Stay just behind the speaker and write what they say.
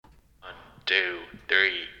2, 3,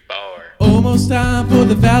 4. Almost time for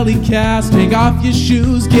the Valley Cast. Take off your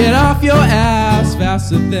shoes, get off your ass.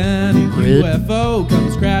 Faster than a UFO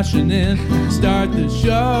comes crashing in. Start the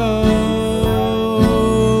show.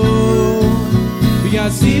 We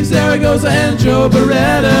got Steve Zaragoza and Joe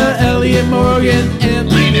Beretta, Elliot Morgan and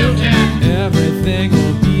Lee Newton. Everything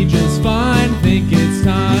will be just fine. Think it's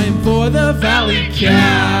time for the Valley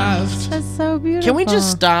Cast. That's so beautiful. Can we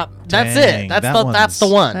just stop? That's Dang, it. That's that the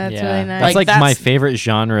one. That's Yeah. really nice. That's like That's- my favorite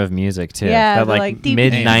genre of music too. Yeah, that the, like, like,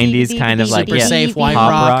 mid '90s kind of like Super safe white pop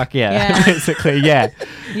rock. Yeah, Yeah. basically, yeah.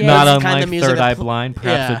 Yeah. Not That's the kind unlike of music Third that Eye pl- Blind,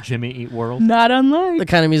 perhaps Yeah. a Jimmy Eat World. Not unlike. The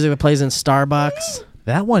kind of music that plays in Starbucks.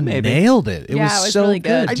 That one Maybe. nailed it. It Yeah, was it was so really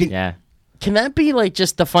good. Yeah, Can that be like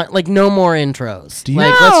just the fun? Like no more intros. Do you-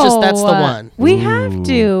 Like let's just. That's the one. We have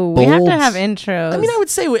to. We have to bold. have intros. I mean, I would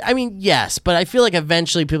say. Yes, but I feel like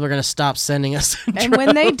eventually people are gonna stop sending us. and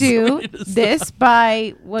when they intros. do, It is this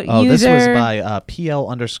by what Oh, user? this was by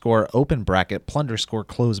PL_open bracket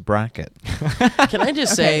 _close bracket. Can I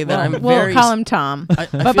just say that I'm We'll very. call him Tom. I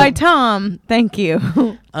but feel- by Tom, thank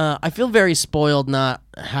you. I feel very spoiled not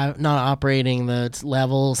operating the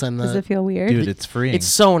levels and Does the. it feel weird? Dude, it's freeing. It's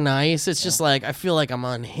so nice. It's just like I feel like I'm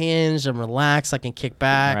unhinged. I'm relaxed. I can kick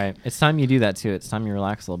back. right. It's time you do that too. It's time you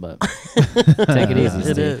relax a little bit. Take it easy. It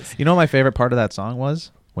Steve. is. You know what my favorite part of that song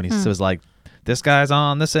was? When he was like, this guy's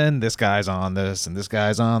on this end, this guy's on this, and this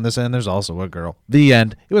guy's on this end. There's also a girl. The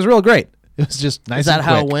end. It was real great. It was just nice. Is that and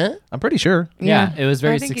how quick. it went? I'm pretty sure. Yeah, it was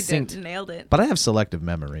very I think succinct. He did, nailed it. But I have selective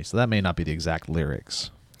memory, so that may not be the exact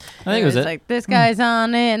lyrics. I think it was it. like this guy's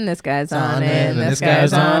on it, and this guy's on it, and and this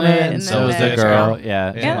guy's on it, and so was then the this girl. guy.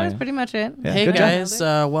 Yeah, Yeah, that's pretty much it. Yeah, Hey good job. guys,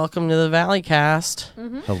 welcome to the Valley Cast.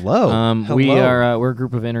 Hello. We Hello. are we're a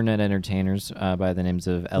group of internet entertainers by the names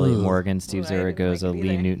of Elliot Morgan, Steve Ooh, I didn't like Zaragoza, it Lee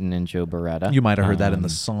either. Newton, and Joe Beretta. You might have heard that in the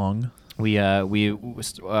song. We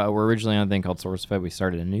were originally on a thing called SourceFed. We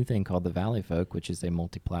started a new thing called The Valley Folk, which is a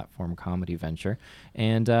multi-platform comedy venture.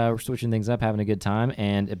 And we're switching things up, having a good time.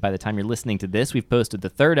 And by the time you're listening to this, we've posted the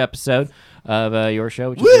 3rd episode of your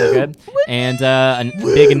show, which is really good. And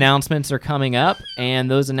big announcements are coming up.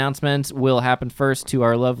 And those announcements will happen first to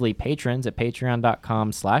our lovely patrons at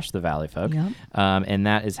patreon.com/thevalleyfolk. Yep. And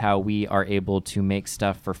that is how we are able to make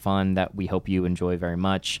stuff for fun that we hope you enjoy very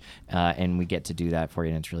much. And we get to do that for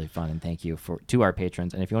you, and it's really fun. And thank you to our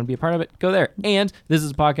patrons. And if you want to be a part of it, go there. And this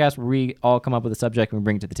is a podcast where we all come up with a subject and we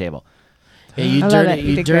bring it to the table. Yeah, you I love dirty, it. You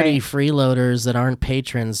you did dirty great. freeloaders that aren't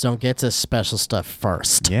patrons don't get to special stuff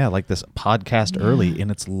first. Yeah, like this podcast early in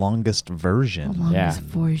its longest version. Yeah.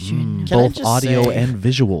 Version. Can I Both just audio say- and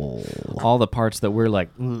visual. All the parts that we're like,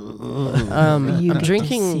 You I'm get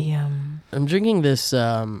drinking. to see 'em. I'm drinking this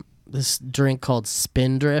this drink called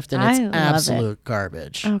Spindrift, and I it's love absolute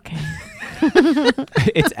garbage. Okay.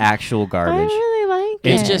 it's actual I garbage. really like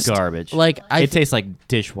It's it. just garbage. like I. It tastes like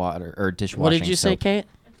dishwater or dishwashing. What did you say, soap. Kate?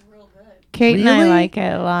 Kate and I Really? like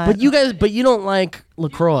it a lot. But you don't like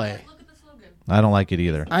LaCroix. I don't like it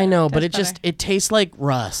either. I know, but That's it tastes like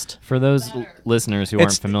rust. For those listeners who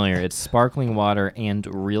aren't It's- familiar, it's sparkling water and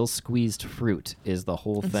real squeezed fruit is the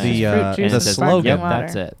whole thing. The, fruit uh, juice And it the says- slogan- Yep, water.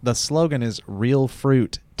 that's it. The slogan is real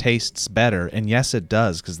fruit tastes better. And yes, it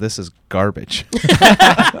does, because this is garbage.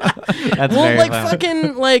 That's Well, very like fun.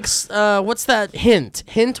 fucking like what's that?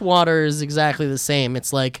 Hint water is exactly the same.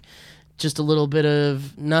 It's like just a little bit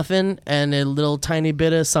of nothing and a little tiny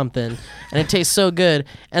bit of something, and it tastes so good.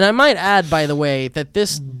 And I might add, by the way, that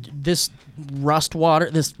this rust water,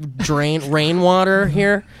 this rainwater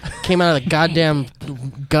here, came out of the goddamn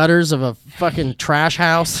gutters of a fucking trash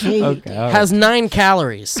house. Okay, all right. Has 9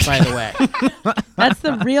 calories, by the way. That's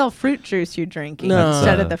the real fruit juice you're drinking No.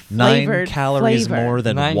 instead of the 9 flavored calories flavor. more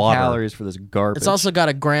than 9 water. calories for this garbage. It's also got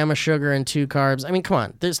a gram of sugar and 2 carbs. I mean, come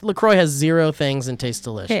on. This LaCroix has 0 things and tastes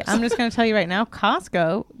delicious. Okay, I'm just going to tell you right now,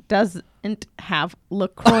 Costco doesn't have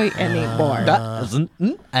LaCroix anymore.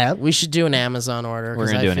 We should do an Amazon order. We're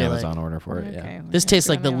 'cause gonna I do an feel Amazon like order for it. Okay, Yeah. we're This gonna tastes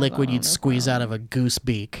do like an the Amazon liquid you'd order squeeze for out it. of a goose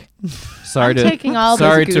beak. Sorry I'm to taking all those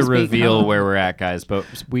sorry to goose beak reveal home. where we're at, guys, but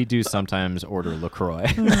we do sometimes order Lacroix.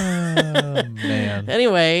 Man.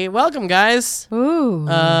 Anyway, welcome, guys. Ooh.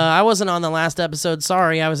 I wasn't on the last episode.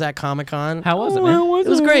 Sorry, I was at Comic-Con. How was it, man? It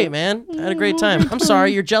was great, man. I had a great time. I'm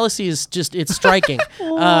sorry, your jealousy is just—it's striking.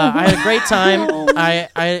 I had a great time.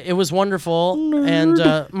 It was wonderful, and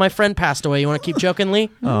my friend passed away. You want to keep joking, Lee?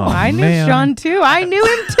 Oh, I knew man. Sean too. I knew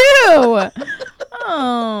him too.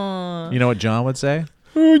 Oh. You know what John would say?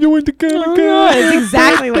 That's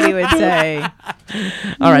exactly what he would say.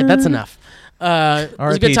 All right, that's enough. It was a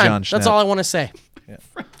R.I.P. good time. John That's Schnepp. all I want to say.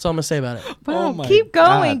 That's all I'm gonna say about it. Well, my keep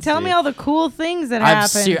going. God, Tell me Steve. all the cool things that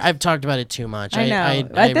happened. I've talked about it too much. I know. I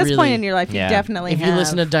At this really, point in your life, Yeah. you definitely if have. you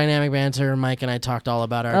listen to Dynamic Banter, Mike and I talked all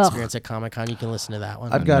about our Ugh. experience at Comic-Con. You can listen to that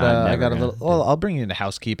one. I've got I'm I never got a gonna little. do Well, I'll bring you into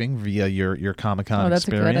housekeeping via your Comic-Con Oh, that's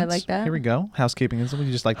good. I experience. like that. Here we go. Housekeeping is we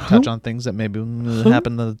just like to touch on things that maybe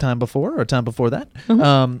happened the time before or time before that.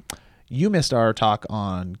 You missed our talk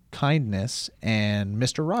on kindness and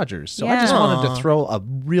Mr. Rogers, so I just Yeah. wanted to throw a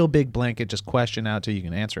real big blanket just question out to you. You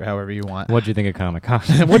can answer it however you want. What'd you think of Comic-Con?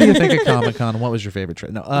 What do you think of Comic-Con? What was your favorite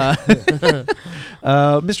trip? No,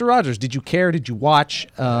 Mr. Rogers, did you care? Did you watch?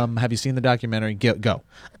 Have you seen the documentary? Go.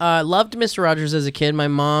 Loved Mr. Rogers as a kid. My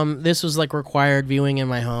mom, this was like required viewing in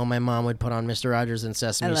my home. My mom would put on Mr. Rogers and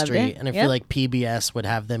Sesame loved Street, it. and I Yep. feel like PBS would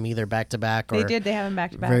have them either back to back or They did. They have them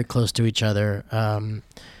back to back. very close to each other.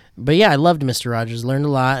 But yeah, I loved Mr. Rogers. Learned a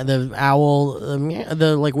lot. The owl,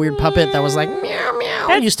 the like weird puppet that was like meow meow,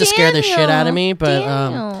 That's used to scare the shit out of me. But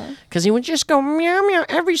Daniel. because he would just go meow meow.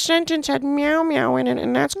 Every sentence had meow meow in it,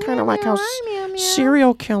 and that's kind of like how meow, meow.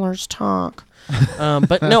 serial killers talk.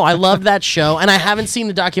 But no, I love that show, and I haven't seen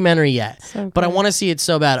the documentary yet. So but I good. want to see it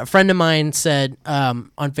so bad. A friend of mine said on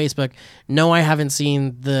Facebook, "No, I haven't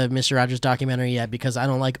seen the Mr. Rogers documentary yet because I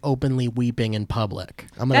don't like openly weeping in public.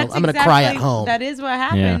 I'm gonna cry at exactly- home." That is what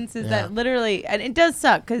happens. Is Yeah. that literally? And it does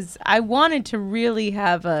suck because I wanted to really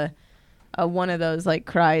have a one of those like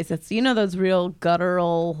cries. That's those real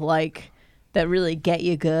guttural like that really get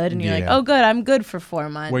you good, and you're like, Yeah. oh, good, I'm good for 4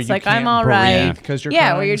 months. Where you Like I'm can't all breathe right. because you're yeah,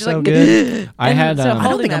 crying where you're just so like, good. I And had, so I I don't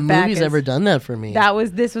holding think a that back movie's is- ever done that for me.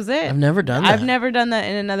 This was it. I've never done that. I've never done that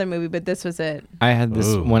in another movie, but this was it. I had this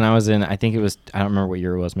Ooh. when I was in. I think it was. I don't remember what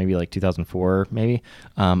year it was. Maybe like 2004. Maybe.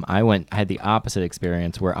 I had the opposite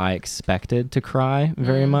experience where I expected to cry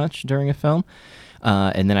very much during a film,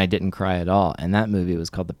 and then I didn't cry at all. And that movie was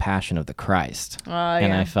called The Passion of the Christ. Oh,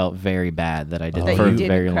 And yeah. I felt very bad that I did That for you a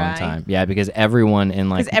didn't very long cry? time. Yeah, because everyone in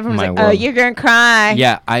like Because everyone's my like, world. oh, you're gonna cry.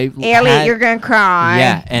 Yeah, I. Elliot, had- you're gonna cry.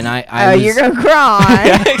 Yeah, and I Oh, was, you're gonna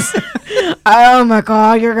cry. Oh my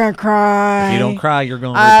God, you're gonna cry. If you don't cry, you're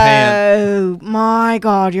going to repent. Oh my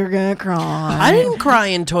God, you're gonna cry. I didn't cry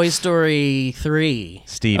in Toy Story 3.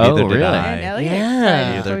 Steve, Oh, neither did really? I. And Elliot Yeah. cried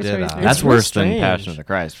in Neither Toy did Story I. 3. That's It's real worse than strange. Passion of the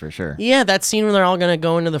Christ for sure. Yeah, that scene where they're all gonna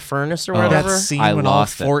go into the furnace or Oh. whatever. That scene I when all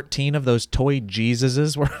lost it. 14 of those toy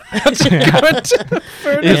Jesuses were It's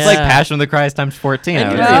like Yeah. Passion of the Christ times 14. I I need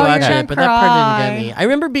would to Oh, say. you're rewatch gonna it, but that part didn't get cry. me. I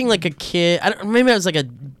remember being like a kid. Maybe I was like a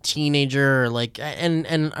teenager, or like,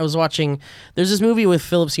 and I was watching. There's this movie with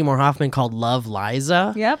Philip Seymour Hoffman called Love,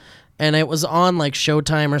 Liza. Yep. And it was on like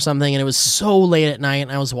Showtime or something, and it was so late at night,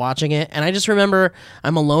 and I was watching it, and I just remember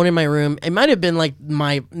I'm alone in my room. It might have been like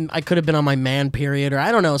I could have been on my man period, or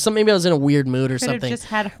I don't know. Maybe I was in a weird mood or Could have something. just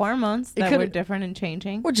had hormones It that could- were different and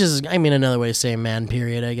changing. Which is, I mean, another way to say man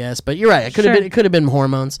period, I guess. But you're right. It could have Sure. been. It could have been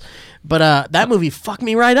hormones. But that movie fucked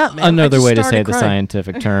me right up, man. I Another just way to started say the crying.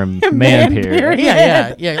 scientific term man period.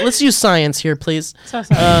 Yeah. Let's use science here, please. So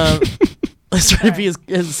sorry. Let's try to be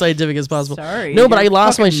as scientific as possible. Sorry. No, but I You're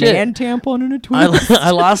lost my fucking shit. Man tampon in a tweet. I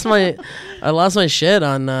lost my shit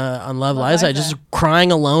on Love Liza. I just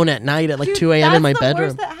crying alone at night at like Dude, 2 a.m. in my that's the bedroom.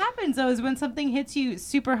 worst that happens though is when something hits you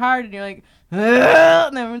super hard and you're like, "Ugh,"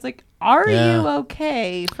 and everyone's like, "Are Yeah. you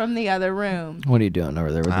okay?" From the other room. What are you doing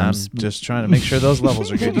over there with I'm them? just trying to make sure those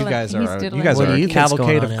levels are good. You Diddling. guys He's are diddling. you guys What are do a you think's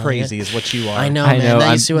cavalcade going of on, crazy Elliot? is what you are. I know, I man. know. That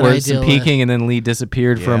I'm used to what I words deal and with. peeking, and then Lee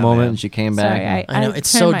disappeared for a Yeah, moment, man. and she came back. Sorry, I know I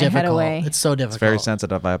it's turned so my head difficult. away. It's so difficult. It's very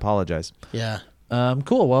sensitive. I apologize. Yeah.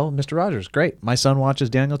 Cool. Well, Mr. Rogers, great. My son watches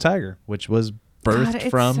Daniel Tiger, which was birthed God, it's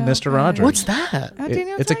from so Mr. good. Rogers. What's that? Oh, It-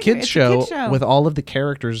 Daniel it's a Tiger. kids show, show with all of the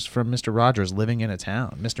characters from Mr. Rogers living in a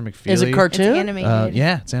town. Mr. McFeely. Is it It's cartoon? animated.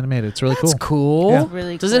 Yeah, it's animated. It's really That's cool. Yeah.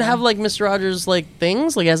 Really Does it cool. have like Mr. Rogers like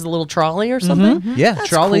things? Like has the little trolley or something? Yeah, That's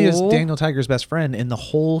Charlie cool. is Daniel Tiger's best friend in the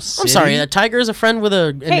whole city. I'm sorry, a tiger is a friend with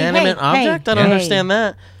an inanimate hey, object? I don't hey. understand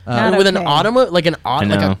that. Not With an okay. automobile, like I like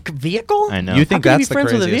know. a vehicle? I know. You think How can you that's be the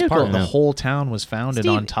friends with a craziest part? vehicle? The whole town was founded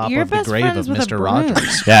Steve, on top you're of the best grave of friends with a Mr. broom.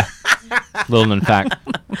 Rogers. Yeah. Little known fact.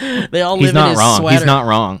 They all He's live in not his wrong. sweater. He's not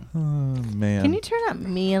wrong. Oh, man. Can you turn up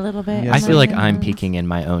me a little bit? Yes, I feel like Okay. I'm peeking in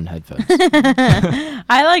my own headphones.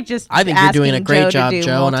 I like just. I think you're doing a asking great Joe to job, do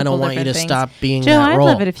Joe, and I don't multiple want you to different stop things. being Joe, that I'd role.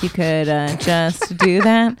 love it if you could just do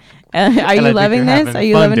that. Are I you think loving you're this? having Are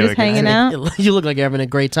you fun loving doing just it. hanging out? You look like you're having a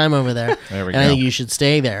great time over there. There we and I go. think you should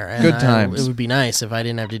stay there. And Good times. It would be nice if I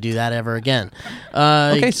didn't have to do that ever again.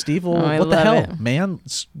 Okay, Steve, well, Oh, I what the love hell? it. Man,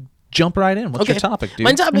 jump right in. What's your topic, dude?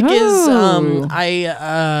 My topic is Ooh.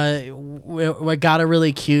 I got a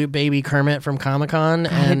really cute baby Kermit from Comic-Con,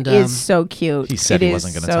 and it is so cute. he said It he is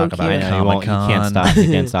wasn't gonna so talk about I it. cute. know, he can't Comic-Con. stop. He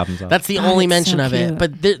can't stop himself. that's the God, only it's mention so of it. cute.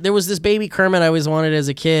 But there was this baby Kermit I always wanted as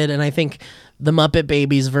a kid, and I think the Muppet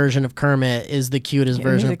Babies version of Kermit is the cutest Yeah,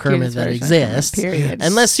 version he's of the Kermit cutest that version of Kermit, exists. period.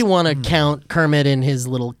 Unless you want to count Kermit in his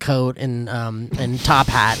little coat and top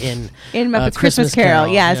hat in Muppets Christmas Christmas Carol.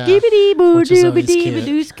 Yeah, yeah. skibidi boo Which is always doobity cute.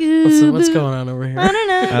 badoo scoo. What's going on over here? I don't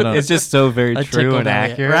know. I don't It's just so very I true tickled and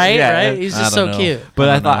Elliot. accurate. Right? Yeah, Right? yeah. He's I just don't so know. cute. But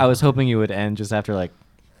I don't thought know. I was hoping you would end just after like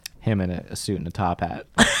him in a suit and a top hat.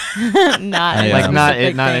 Not Yeah. Like not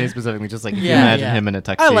specific not thing. any specifically, just like Yeah, imagine yeah. him in a I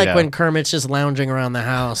tuxedo. like when Kermit's just lounging around the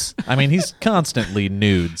house. I mean, he's constantly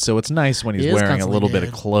nude, so it's nice when he's He is wearing a constantly little bit nude.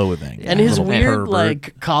 of clothing. And his Little weird pervert.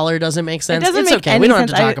 like collar doesn't make It sense. doesn't It's make okay. any We don't have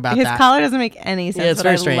sense. to talk about his that. collar doesn't make any sense. Yeah, it's but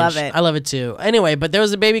very I strange. love it. I love it too. Anyway, but there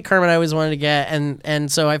was a baby Kermit I always wanted to get,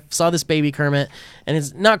 and so I saw this baby Kermit, and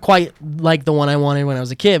it's not quite like the one I wanted when I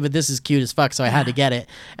was a kid, but this is cute as fuck, so I had to get it.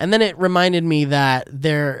 And then it reminded me that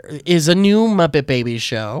there is a new Muppet Babies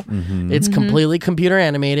show. It's completely computer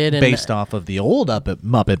animated and based off of the old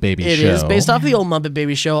Muppet Baby It show. is based off the old Muppet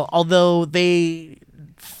Baby show, although they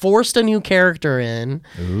forced a new character in.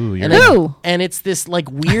 Ooh, you're And, gonna, Who? and it's this like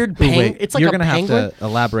weird Ooh, penguin. wait, It's like you're a gonna penguin. have to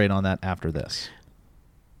elaborate on that after this.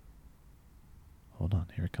 Hold on,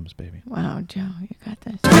 here it comes, baby. Wow, Joe, you got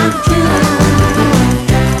this.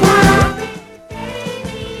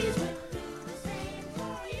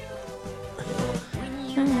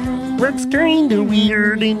 What's kinda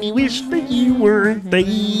weird and you wish that you weren't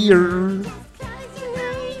there.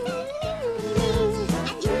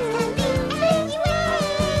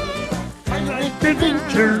 I like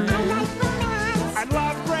adventure.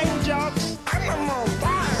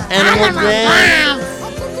 Animal Jam.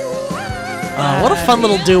 What a fun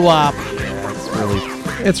little doo-wop.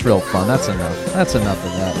 It's real fun. That's enough. That's enough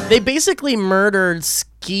of that. They basically murdered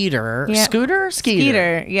Skeeter. Yeah. Skeeter,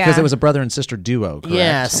 Skeeter, yeah. Because it was a brother and sister duo, correct?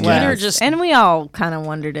 Yeah, Skeeter Yes. just. And we all kind of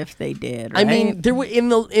wondered if they did. I Right? mean, there were in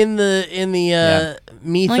the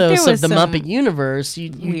mythos there of was the some Muppet universe.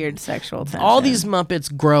 You weird sexual tension. all these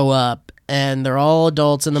Muppets grow up and they're all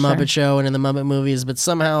adults in the Muppet Show and in the Muppet movies, but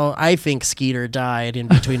somehow I think Skeeter died in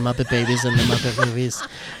between Muppet Babies and the Muppet movies.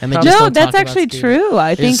 And they just No, don't that's talk about actually Skeeter. true.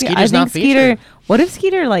 I think Skeeter's not Skeeter. featured. What if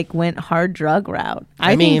Skeeter like went hard drug route?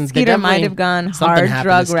 I mean, think they Skeeter might definitely- have gone something hard happened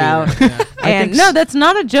drug to route. Skeeter, yeah. And no, that's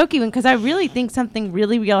not a jokey one because I really think something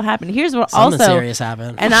really real happened. Here's what Something also serious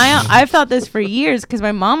happened. And I've thought this for years because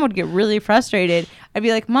my mom would get really frustrated. I'd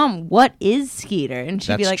be like, "Mom, what is Skeeter?" And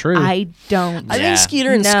she'd be That's like, true. "I don't." I Yeah. think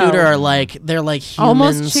Skeeter and No. Scooter are like they're like humans,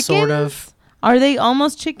 Almost chickens? sort of. Are they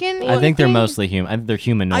almost chicken? I think they're mostly human. I think they're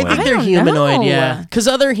humanoid. I think I they're don't humanoid, know. yeah. Because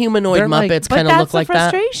other humanoid They're like- Muppets But kind of that's look the like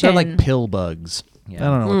that. frustration. They're like pill bugs. Yeah.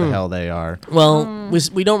 I don't know what Hmm. the hell they are. Well,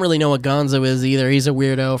 we don't really know what Gonzo is either. He's a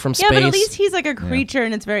weirdo from Yeah, space. but at least he's like a creature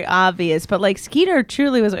and it's very obvious. But like Skeeter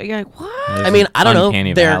truly was. You're like, what? I mean, I don't know.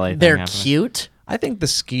 Uncanny Valley They're thing happening. cute. I think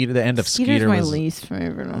the end of Skeeter's Skeeter my was. least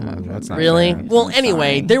favorite. that's not Really? fair. Well, I'm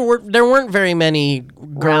anyway, sorry. there weren't very many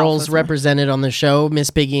girls was my- represented on the show. Miss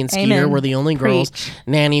Piggy and Skeeter Amen. were the only girls. Preach.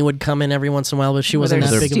 Nanny would come in every once in a while, but she With wasn't her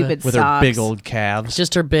that With big her, of a. stupid with her big socks. old calves.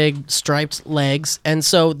 Just her big striped legs. And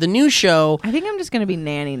so the new show. I think I'm just gonna be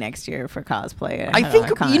Nanny next year for cosplay. I think-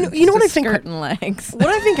 you know what I think- Skirt and legs. What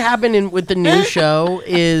I think happened with the new show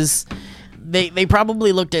is they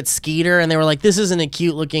probably looked at Skeeter and they were like, this isn't a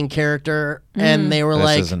cute looking character, and they were This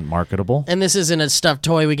like, isn't marketable. and this isn't a stuffed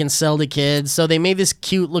toy we can sell to kids. So they made this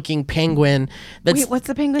cute looking penguin. That's Wait, what's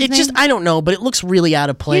the penguin's it name? just I don't know, but it looks really out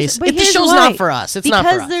of place. But If the here's show's why. not for us, it's because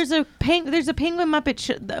not for us. there's a Penguin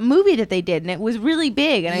Muppet movie that they did, and it was really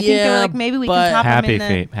big. And I think they Yeah, were like, maybe we but- can top Happy him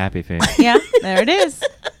in Feet. Happy Feet. the. Yeah, there it is.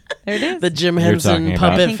 There it is. The Jim You're Henson talking about- I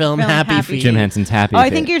puppet think film film Happy Happy Feet. Feet. Jim Henson's Happy Oh, Feet. I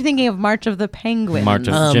think you're thinking of March of the Penguins. March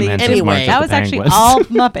of Um, Jim Henson's anyway, March of that the was actually Penguins. all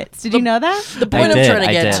Muppets. Did you know that? The point I I'm did. trying to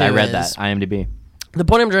I get did. to I read is, that. IMDb. The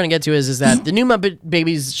point I'm trying to get to is that the new Muppet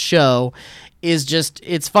Babies show is just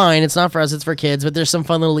it's fine. It's not for us. It's for kids. But there's some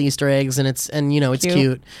fun little Easter eggs, and it's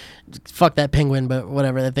cute. Fuck that penguin, but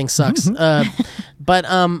whatever. That thing sucks. But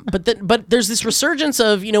there's this resurgence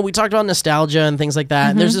of we talked about nostalgia and things like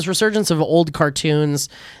that. And there's this resurgence of old cartoons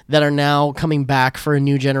that are now coming back for a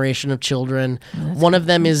new generation of children. One of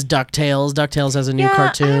them is DuckTales. DuckTales has a new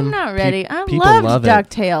cartoon. I'm not ready. I people loved love it.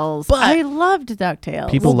 DuckTales. But- I loved DuckTales.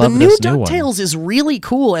 People Well, love the new this new one. DuckTales is really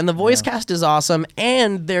cool, and the voice cast is awesome.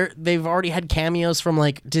 And they've already had cameos from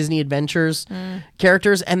like Disney Adventures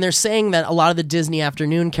characters, and they're saying that a lot of the Disney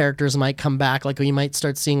Afternoon characters might come back. Like you might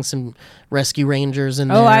start seeing some Rescue Rangers in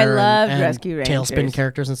there. Oh, I and- loved and Rescue Tailspin Rangers.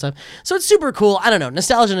 characters and stuff. So it's super cool. I don't know,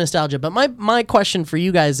 nostalgia. But my question for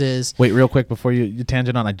you guys is, Wait, real quick before you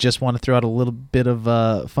tangent on, I just want to throw out a little bit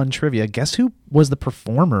of fun trivia. Guess who was the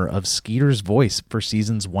performer of Skeeter's voice for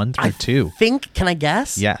seasons 1 through 2? can I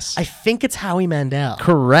guess? Yes. I think it's Howie Mandel.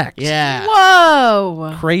 Correct. Yeah.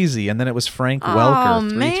 Whoa. Crazy. And then it was Frank Welker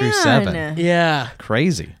 3 through 7. man. Yeah.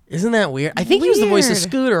 Crazy. Isn't that weird? I think he was the voice of Weird.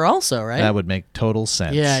 Scooter also, right? That would make total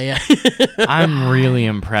sense. yeah. I'm really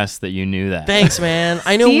impressed that you knew that. Thanks, man.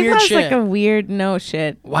 I know Steve weird has shit. like a weird no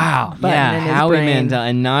shit. Wow. button Yeah, in his Howie brain. Mandel,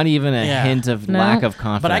 and not even a Yeah. hint of No. lack of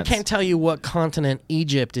confidence. But I can't tell you what continent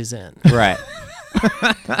Egypt is in. Right.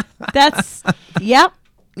 That's yep.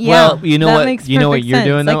 Yeah, Well, you know that what- makes you know what perfect you're sense.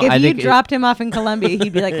 doing, Like though? if I you think dropped him off in Colombia,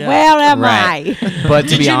 he'd be like, "Where am Right. I?" But to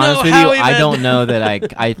Did be you know honest with you, Howie I don't Mandel- know that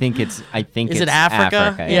I think it's Is it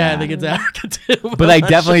Africa? Yeah, I think it's Africa too. But I I'm not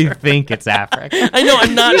definitely sure. think it's Africa. I know.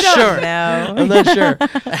 I'm not You don't sure. know. I'm not sure.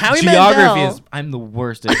 Howie Geography Mandel, is. I'm the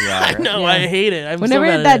worst at I geography. know. Yeah. I hate it. I'm Whenever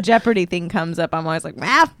so bad that at it. Jeopardy thing comes up, I'm always like,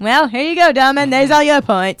 well, here you go, dumb, and there's all your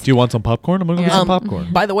points. Do you want some popcorn? I'm gonna go get some popcorn.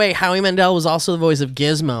 By the way, Howie Mandel was also the voice of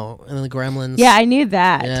Gizmo in the Gremlins. Yeah, I knew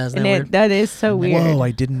that. Yeah, isn't and that weird? that is so weird. Whoa,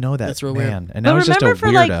 I didn't know that. That's real man. weird. And now But he's just a remember for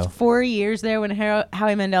weirdo. like 4 years there when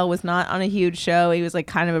Howie Mandel was not on a huge show, he was like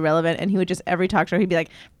kind of irrelevant, and he would just every talk show he'd be like,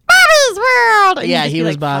 "Bobby's World." And Yeah, you'd just he be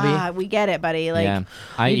was like, Bobby. "Ah, we get it, buddy. Like, Yeah,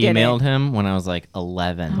 I you did emailed it. him when I was like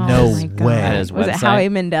 11. Oh No my God. way. At his Was it website. Howie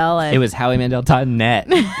Mandel? It was HowieMandel.net,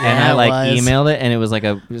 and I it like was. emailed it, and it was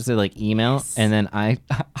like email, and then I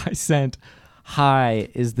sent, "Hi,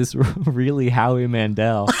 is this really Howie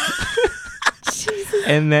Mandel?"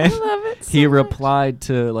 And then love it so he much. replied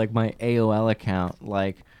to like my AOL account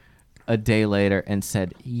like a day later and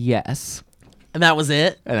said yes, and that was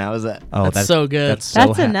it. and that was it. Oh, That's so good. That's, so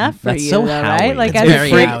That's enough for that's you, so though, Howie. right? Like, It's as a very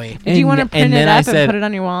freak, Howie. do you want to print it then I up said, and put it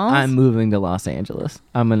on your walls? I'm moving to Los Angeles.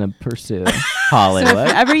 I'm gonna pursue So Hollywood.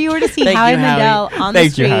 if ever you were to see Thank Howie you, Howie. Mandel on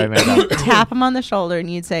Thank the you, Howie street, Mandel. tap him on the shoulder, and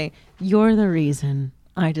you'd say, "You're the reason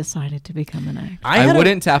I decided to become an actor." I had a-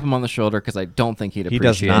 wouldn't tap him on the shoulder because I don't think he'd He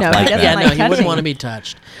does appreciate not it. No, like he doesn't that. Yeah, like no, he touching. wouldn't want to be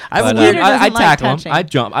touched. I have But, a Peter weird. doesn't I'd like tackle him. touching.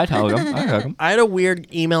 I'd jump. I'd hug him. I'd hug him. I had a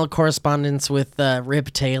weird email correspondence with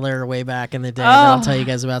Rip Taylor way back in the day that I'll Oh. tell you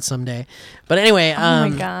guys about someday. But anyway, my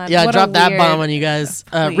God, yeah, what a drop that weird- bomb on you guys.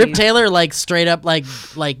 Rip Please. Taylor like straight up like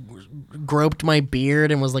groped my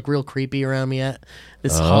beard and was like real creepy around me at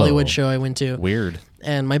this Oh. Hollywood show I went to. Weird.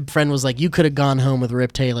 And my friend was like, "You could have gone home with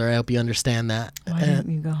Rip Taylor. I hope you understand that." Why didn't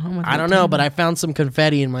you go home with I Rip don't know, Taylor? but I found some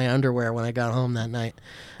confetti in my underwear when I got home that night.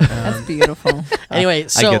 That's beautiful. Anyway,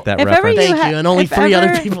 so I get that If ever reference. you thank ha- you, and only if 3 other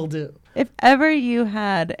ever- people do. If ever you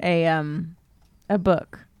had a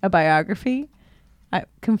book, a biography,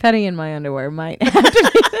 confetti in my underwear might have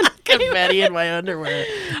to be Confetti in my underwear.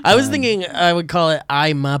 I was thinking I would call it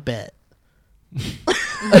I Muppet.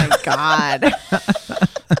 Oh my God.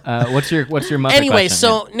 What's your Muppet Anyway, question?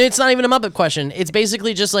 so it's not even a Muppet question. It's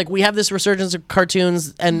basically just like we have this resurgence of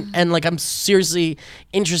cartoons, and like I'm seriously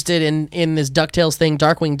interested in this DuckTales thing.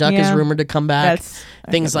 Darkwing Duck is Yeah. rumored to come back. That's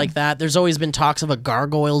a Things good like that. There's always been talks of a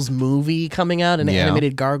Gargoyles movie coming out, an Yeah.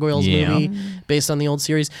 animated Gargoyles Yeah. movie based on the old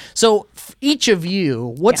series. So each of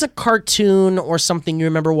you, what's a cartoon or something you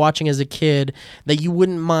remember watching as a kid that you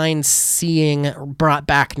wouldn't mind seeing brought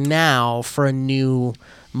back now for a new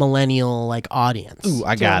millennial like audience? Ooh,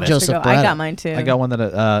 I got it. Joseph I Brett. got mine too. I got one that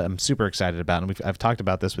I'm super excited about, and I've talked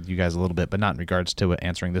about this with you guys a little bit, but not in regards to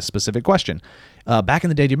answering this specific question. Back in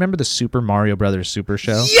the day, do you remember the Super Mario Brothers Super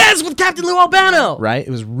Show? Yes, with Captain Lou Albano. Right? It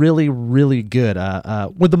was really, really good.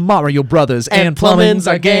 With the Mario Brothers And and plumbing's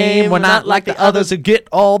our game. We're We're not like the others who get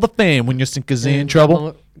all the fame. When your sink is in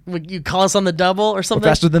trouble, Would you call us on the double or or something?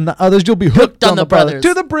 faster than the others, you'll be hooked on the brothers.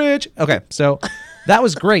 To the bridge. Okay, so that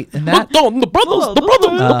was great. And that On the brothers, the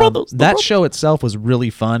brothers, the brothers. the that brothers. show itself was really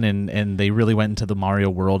fun, and they really went into the Mario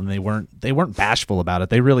world, and they weren't bashful about it.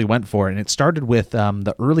 They really went for it, and it started with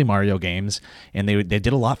the early Mario games, and they did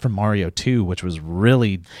a lot for Mario 2, which was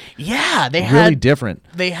really Yeah, they really had different.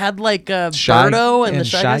 they had like Shy Birdo and the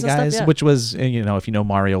Shy Guys, and stuff, yeah. which was if you know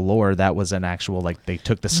Mario lore, that was an actual like they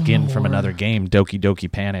took the skin from another game, Doki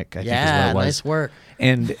Doki Panic. I think is yeah, what it was. nice work.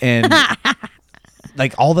 And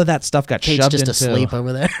like all of that stuff got Kate's shoved just into asleep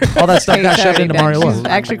over there. all that stuff got Sorry, shoved into Ben. Mario She's World.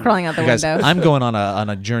 actually crawling out the Guys, window. I'm going on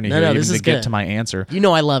a journey No, here no, even this to is get good. to my answer. You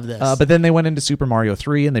know I love this. But then they went into Super Mario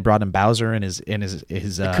 3 and they brought in Bowser and his Koopa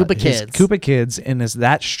his Kids. Koopa Kids, and as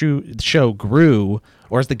that show grew,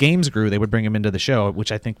 or as the games grew, they would bring him into the show,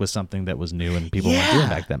 which I think was something that was new and people weren't doing Yeah.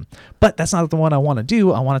 back then. But that's not the one I want to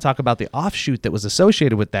do. I want to talk about the offshoot that was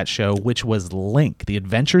associated with that show, which was Link, The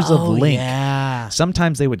Adventures of Link. Yeah.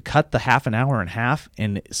 Sometimes they would cut the half an hour and a half,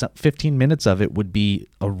 and 15 minutes of it would be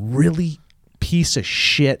a really piece of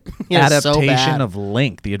shit Yeah, so adaptation bad. of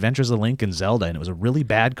Link, The Adventures of Link and Zelda, and it was a really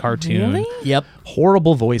bad cartoon. Really? Yep.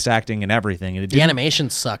 Horrible voice acting and everything. And it The didn't-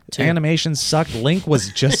 animation sucked too. animation sucked. Link was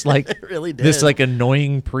just like really did. this like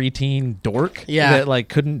annoying preteen dork Yeah. that like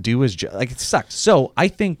couldn't do his job. Like it sucked. So I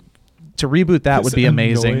think to reboot that would be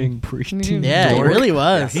amazing. Yeah, he really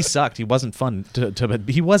was. He sucked. He wasn't fun but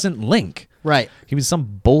he wasn't Link. Right. He was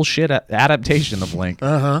some bullshit adaptation of Link.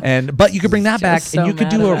 Uh-huh. But you could bring that Just back, so and you could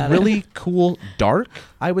mad do a about it. really cool dark,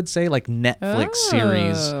 I would say, like Netflix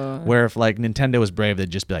series, where if like Nintendo was brave, they'd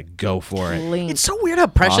just be like, go for it. Link. It's so weird how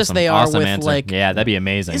precious they are with answer. like. Yeah, that'd be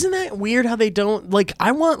amazing. Isn't that weird how they don't like?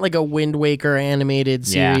 I want like a Wind Waker animated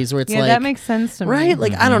Yeah. series where it's yeah, like that makes sense to me. right.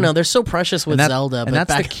 Like I don't know, they're so precious with And that- Zelda, and but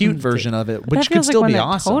that's the back cute in the version day- of it, But which that could feels still like be one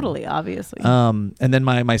that awesome. Totally, obviously. And then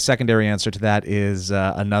my secondary answer to that is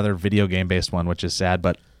another video game based one, which is sad,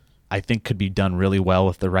 but I think could be done really well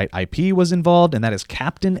if the right IP was involved, and that is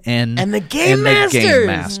Captain N And the Game the Masters! Game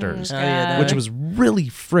Masters, Oh, yeah, which that- was really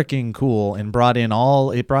freaking cool and brought in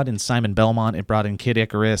Simon Belmont, it brought in Kid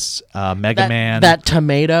Icarus, Mega Man. That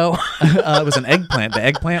tomato. It was an eggplant. The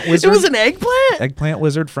eggplant wizard. It was an eggplant. eggplant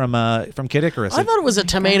wizard from Kid Icarus. I thought it was a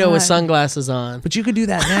tomato with God. sunglasses on. But you could do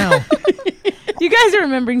that now. You guys are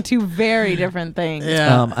remembering two very different things.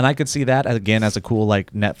 Yeah. And I could see that again as a cool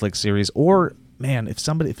like Netflix series. Or man, if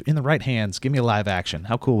in the right hands, give me a live action.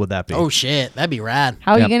 How cool would that be? Oh shit, that'd be rad.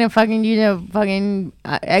 How are Yep. you gonna fucking do the fucking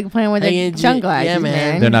eggplant with Hey, the sunglasses, yeah,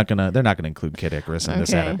 man. They're not gonna include Kid Icarus in this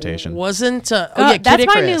Okay. adaptation. Wasn't oh God, yeah, Kid that's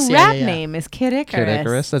my Icarus. new Yeah, rap yeah, yeah. name is Kid Icarus. Kid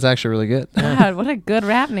Icarus. That's actually really good. God, what a good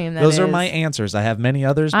rap name that is. Those are my answers. I have many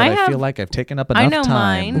others, but I I, have- feel like I've taken up enough I know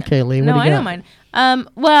time. mine. Okay, Lee, what No, do you I know got? mine.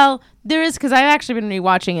 Well, there is because I've actually been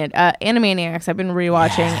rewatching it. Animaniacs. I've been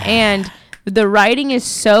rewatching, and the writing is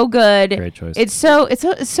so good. Great choice. It's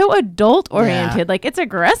so adult oriented. Yeah. Like it's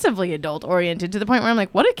aggressively adult oriented to the point where I'm like,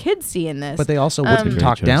 what do kids see in this? But they also wouldn't Great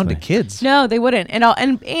talk choice, down Lee. to kids. no, they wouldn't.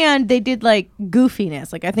 And they did like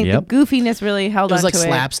goofiness. Like I think Yep. the goofiness really held It was on like to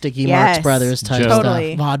it. slapsticky Yes. Marx Brothers type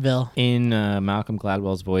Totally. stuff. Vaudeville. In Malcolm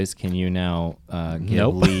Gladwell's voice, can you now give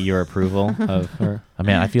Nope. Lee your approval of her? I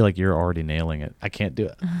mean, I feel like you're already nailing it. I can't do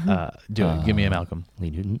it. Do it. Give me a Malcolm. Lee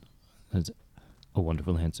Newton. That's a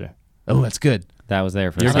wonderful answer. Oh, that's good. That was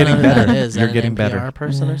there for You're a I don't getting know who better. that is. You're An getting better. NPR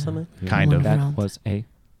person or something. Kind of. That was a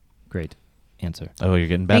great answer. Oh, you're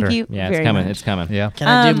getting better. Thank you. Yeah, it's very coming. much. It's coming. Yeah. Can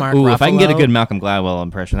I do Mark Ooh, if I can get a Ruffalo? good Malcolm Gladwell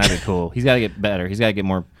impression, that'd be cool. He's got to get better. He's got to get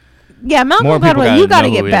more. Yeah, Malcolm More people Gladwell, you got to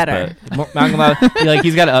know get who he is, better. but Malcolm Gladwell, like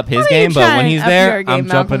he's got to up his Why are you game, but when trying he's to up there, your game, I'm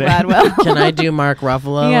Malcolm jumping in. Gladwell? Can I do Mark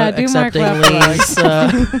Ruffalo? Yeah, do Mark accepting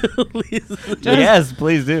Ruffalo. Lee's, Yes,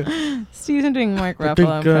 please do. Steve's doing Mark I Ruffalo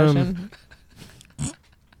think, impression.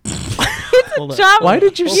 Hold on. Job- Why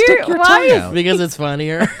did you stick your why tongue is out? Because it's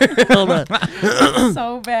funnier. Hold on.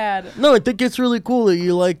 so bad? No, I think it's really cool that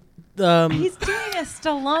you like. He's doing a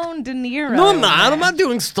Stallone De Niro. No, I'm not. I'm not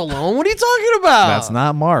doing Stallone. What are you talking about? That's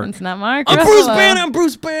not Mark. It's not Mark. I'm Ruffalo. Bruce Banner. I'm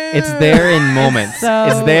Bruce Banner. It's there in moments. So-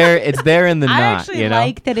 It's there in the I knot. actually You know.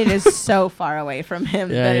 like that it is so far away from him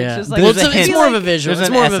Yeah, that yeah. it's just like Well, There's a it's hint. more of a like- visual. There's It's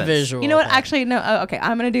an more of a essence. visual. You know what? thing. Actually, no. Okay,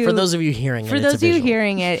 I'm gonna do For those of you hearing it, For it's those a of you visual.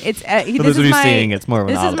 hearing it, it's For this those is of you my seeing, it's more of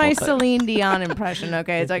an this is my audible. Celine Dion impression.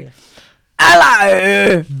 Okay, it's like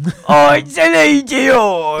Hello, I'm Celine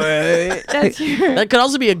Dion. that's your. That could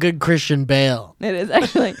also be a good Christian Bale. It is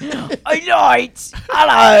actually. I liked.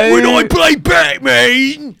 Hello. When I play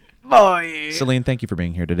Batman. Bye. Celine, thank you for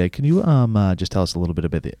being here today. Can you just tell us a little bit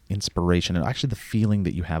about the inspiration and actually the feeling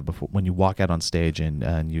that you have before when you walk out on stage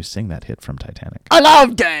and you sing that hit from Titanic? I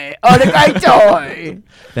loved it. I had a great time.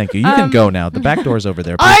 Thank you. You can go now. The back door's over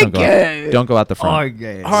there. Please don't go. Okay. Don't go out the front.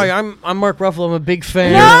 Okay. Hi, I'm Mark Ruffalo. I'm a big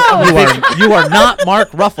fan. No! You are not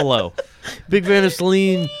Mark Ruffalo. Big fan of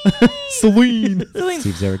Celine. Celine.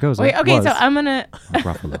 Steve Zaragoza. Wait. Okay, was so I'm gonna.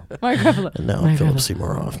 Ruffalo. Mark Ruffalo. No, Philip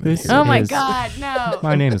Seymour Hoffman. This here. Oh my is- God, no!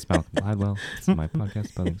 My name is Malcolm Gladwell. It's my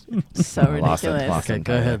podcast, buddies. So Lost it, ridiculous. lost it. Okay,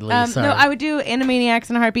 go ahead, Lee. No, Sorry. I would do Animaniacs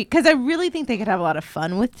in a heartbeat because I really think they could have a lot of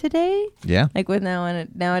fun with today, Yeah. like with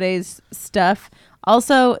nowadays stuff.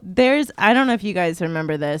 Also, I don't know if you guys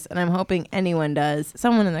remember this, and I'm hoping anyone does.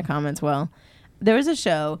 Someone in the comments will. There was a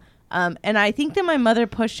show, and I think that my mother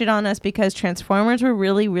pushed it on us because Transformers were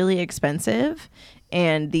really, really expensive,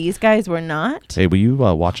 and these guys were not. Hey, will you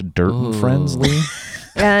watch Dirt and Friends, Lee?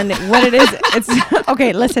 And what it is, it's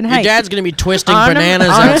okay. Listen, Your hey, dad's gonna be twisting Honor- bananas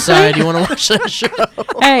honestly- outside. You want to watch that show?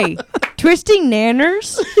 hey, Twisting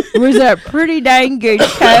Nanners was a pretty dang good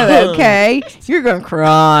show, okay? You're going to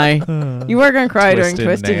cry. You were going to cry during Twisted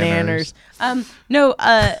Twisting Nanners.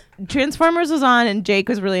 Nanners. Transformers was on, and Jake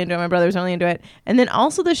was really into it. My brother was really into it. And then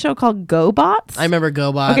also the show called GoBots. I remember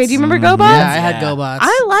GoBots. Okay, do you remember GoBots? Yeah, I had GoBots.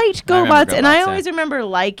 I liked I remember GoBots, and I GoBots, always yeah. remember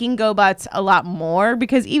liking GoBots a lot more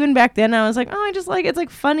because even back then I was like, oh, I just like it's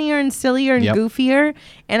like funnier and sillier and Yep. goofier,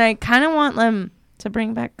 and I kind of want them to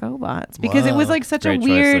bring back GoBots because it was Whoa. like such Great a choice,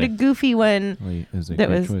 weird, Lee. goofy one. Lee is a That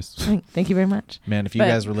great was choice. thank you very much. Man, if you But,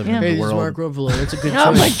 guys were living yeah. in Hey, the this is world, Mark Ruffalo. That's a good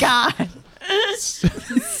Oh my choice. God.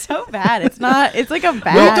 So bad. It's not. It's like a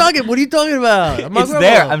bad. What are you talking about? It's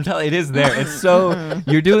there. I'm telling. It is there. It's so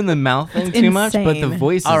you're doing the mouth thing too much, but the insane.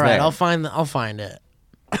 voice is All right, there. I'll find it.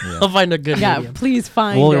 I'll find a good Yeah, medium. please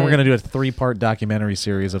find Well, it. we're gonna do a 3-part documentary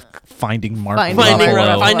series of finding Mark Finding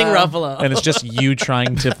Ruffalo. Finding Ruffalo. And it's just you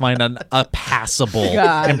trying to find a passable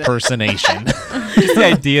God. impersonation. Just the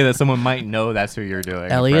idea that someone might know that's who you're doing.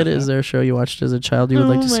 Elliot, is there a show you watched as a child you would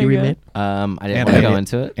like to Oh see my remade? I didn't want to go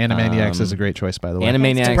into it. Animaniacs is a great choice, by the way.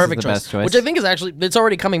 Animaniacs It's a perfect is the choice. best choice. Which I think is actually it's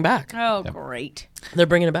already coming back. Oh, great. They're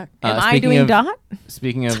bringing it back. Am I speaking doing of- Dot?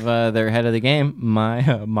 Speaking of their head of the game,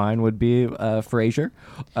 mine would be Frasier.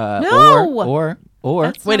 No! Or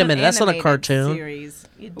That's Wait a not an minute, that's not a animated cartoon. series.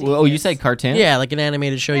 You oh, you dingus. said cartoon? Yeah, like an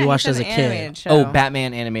animated show Yeah, you he watched said as a an kid. animated show. Oh,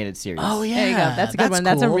 Batman animated series. Oh yeah, There you go. That's a good one.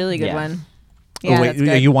 That's a cool. really good Yeah. one. Oh, Yeah, wait, that's are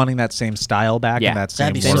good. you wanting that same style back Yeah. in that same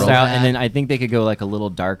That'd be Same so world? style, bad. and then I think they could go like a little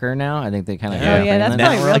darker now. I think they kind of Oh, yeah, that's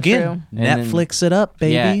probably real Again, true. And then- Netflix it up,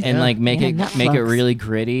 baby. Yeah, and like make Yeah, it Netflix. really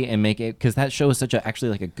gritty and make it because that show was such a actually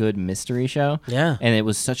like a good mystery show. Yeah. and it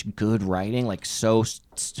was such good writing, like so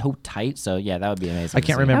tight. So yeah, that would be amazing. I to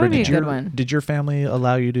can't see. remember. would be Did a your good one. did your family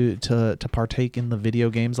allow you to partake in the video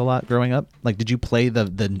games a lot growing up? Like, did you play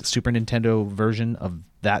the Super Nintendo version of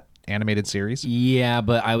that animated series? Yeah,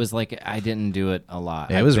 but I was like, I didn't do it a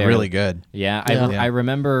lot. Yeah, I it was barely- really good. Yeah, Yeah. I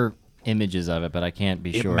remember images of it, but I can't be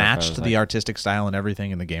It sure. if I matched was, the like, artistic style and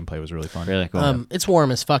everything, and the gameplay was really fun. Really cool. It's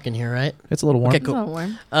warm as fuck in here, right? It's a little warm. Okay, cool. Oh,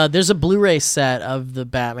 warm. There's a Blu-ray set of the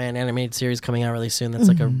Batman animated series coming out really soon. That's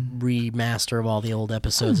like a remaster of all the old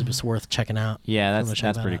episodes. It's worth checking out. Yeah, We'll check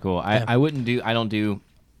that's that pretty out. cool. Yeah. I don't do,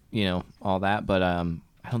 all that, but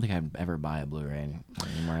I don't think I'd ever buy a Blu-ray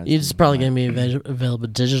anymore. It's probably going to be available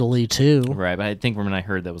digitally too. Right, but I think when I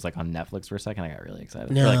heard that was like on Netflix for a second, I got really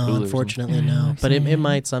excited. No, Or, like, Hulu or something. unfortunately, no. But it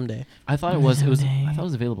might someday. I thought it was. I thought it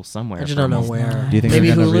was available somewhere. I just for a don't know moment. where. Do you think Maybe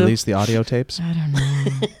they're going Hulu? to release the audio tapes? I don't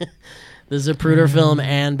know. The Zapruder film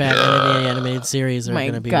and Batman the animated series are My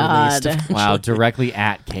going to be God. released. Wow, directly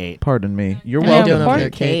at Kate. Pardon me. You're How you Yeah, doing welcome. over poor there,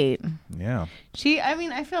 Kate? Yeah.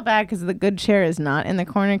 I feel bad because the good chair is not in the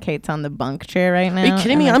corner. Kate's on the bunk chair right now. Are you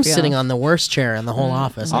kidding me? and I I'm feel- sitting on the worst chair in the whole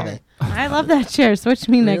office. I I love that chair. Switch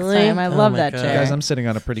me next Really? time. I Oh love my that God. chair. Guys, I'm sitting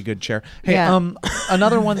on a pretty good chair. Hey, Yeah.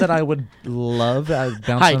 another one that I would love.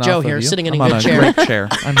 Bouncing Hi, Joe off here, of you. sitting in I'm a on good a chair. great chair.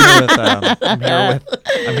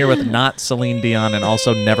 I'm here with not Celine Dion and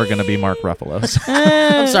also never going to be Mark Ruffalo. So,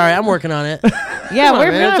 I'm sorry, I'm working on it. Yeah, Come on,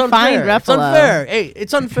 we're man, it's gonna find unfair. It's Ruffalo. unfair. Hey,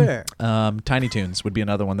 it's unfair. Tiny Toons would be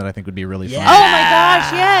another one that I think would be really Oh fun. my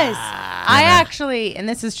gosh, yes. I actually, and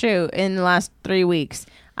this is true, in the last 3 weeks,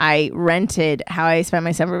 I rented How I Spent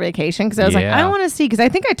My Summer Vacation because I was like, Yeah. I want to see, because I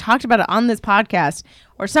think I talked about it on this podcast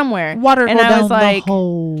or somewhere. Water and go I down was the like,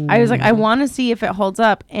 hole. I want to see if it holds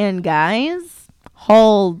up. And guys,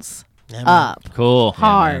 holds Yeah, man. up Cool.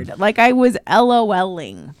 hard. Like I was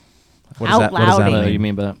LOLing. What does that out loud. What do mean? you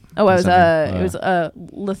mean by that? Oh, I was Something. it was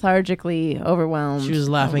lethargically overwhelmed. She was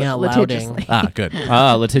laughing out louding. litigiously. Ah, good.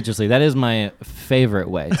 Litigiously. That is my favorite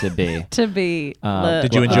way to be. To be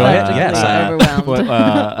Did you enjoy it? lethargically Yes,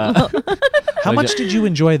 overwhelmed. How much did you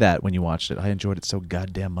enjoy that when you watched it? I enjoyed it so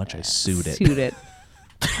goddamn much. I sued it. Sued it.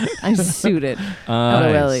 I sued it.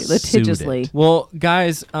 I Really, sued litigiously. it. Well,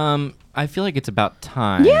 guys, I feel like it's about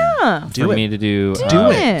time. Yeah. Do for it. me to do. Do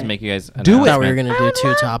To it. make you guys. Do I it. thought we were going to I do would two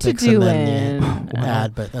love to topics do and then it.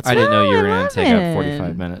 add, but that's I didn't know you were I going love to take up it.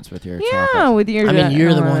 45 minutes with your Yeah, topic. with your. I mean,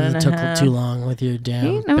 you're the hour one and that a took half. too long with your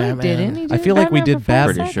damn No, Batman. he didn't. He I did feel like we Batman did for bad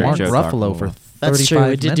 4 Pretty sure Mark Joe Ruffalo talked for more. 35 That's true.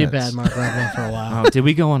 We did do minutes. bad Mark Ruffalo for a while. Oh, did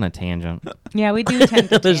we go on a tangent? Yeah, we do tend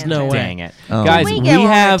to. There's no tangent. way. Dang it. Oh. Guys, We we go on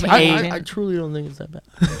a have tangent. a I truly don't think it's that bad.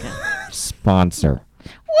 sponsor.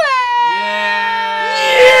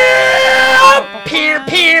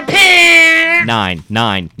 Nine.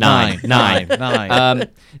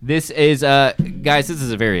 This is guys. This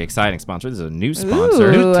is a very exciting sponsor. This is a new sponsor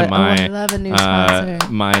Ooh, to oh, my I love a new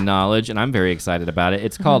sponsor. my knowledge, and I'm very excited about it.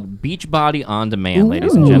 It's called Beachbody On Demand,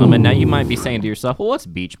 ladies and gentlemen. Now you might be saying to yourself, "Well, what's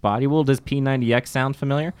Beachbody? Well, does P90X sound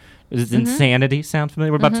familiar? Does Insanity sound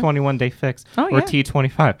familiar? What about 21 Day Fix Oh, or yeah.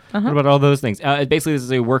 T25? What about all those things? Basically, this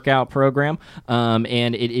is a workout program,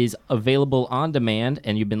 and it is available on demand.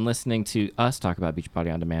 And you've been listening to us talk about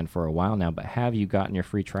Beachbody On Demand for a while now, but have you gotten your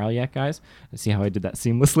free trial yet, guys? See how I did that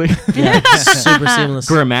seamlessly? Yeah, so super seamless.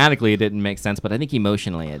 Grammatically, it didn't make sense, but I think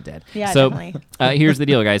emotionally it did. Yeah, so, definitely. Here's the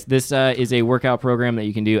deal, guys. This is a workout program that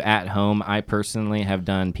you can do at home. I personally have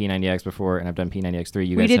done P90X before, and I've done P90X3.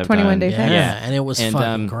 You We guys did have 21 done, Day Fitness. Yeah, and it was And,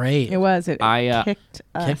 fucking great. It was. It I, kicked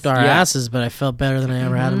us. Kicked our Yeah. asses, but I felt better than I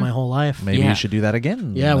ever had in my whole life. Maybe Yeah. you should do that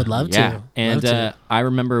again. Yeah, I would love Yeah, to. and Love to. I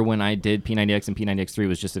remember when I did P90X and P90X3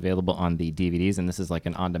 was just available on the DVDs, and this is like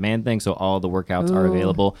an on-demand thing, so all the workouts are Ooh.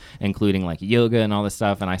 available, including like yoga and all this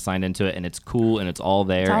stuff. And I signed into it, and it's cool, and it's all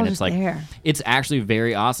there, It's all and just it's like there. it's actually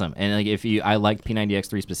very awesome. And like I liked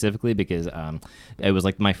P90X3 specifically because it was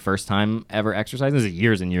like my first time ever exercising. This is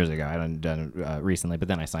years and years ago. I haven't done it recently, but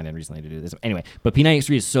then I signed in recently to do this anyway. But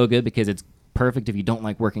P90X3 is so good because it's perfect if you don't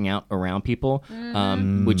like working out around people,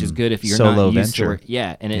 which is good if you're Solo not used to venture.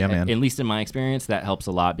 yeah, and Yeah, man. at least in my experience, that helps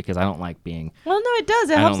a lot because I don't like being. Well, no, it does.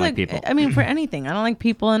 It I helps. don't like people. I mean, for anything, I don't like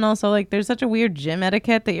people, and also like, there's such a weird gym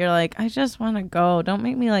etiquette that you're like, I just want to go. Don't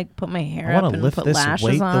make me like put my hair I up want to and lift put this lashes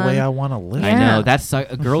weight on. the way I want to lift. I Yeah. know that's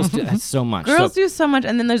girls do that so much. Girls So- do so much,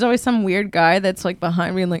 and then there's always some weird guy that's like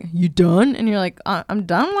behind me and like, you done? And you're like, I'm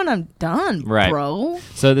done when I'm done, Right. bro.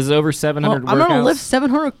 So there's over Oh, 700 I'm workouts. gonna lift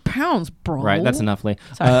 700 pounds, bro. Right, that's enough, Lee.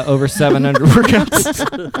 Sorry. Over 700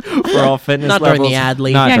 workouts for all fitness Not during levels. the ad,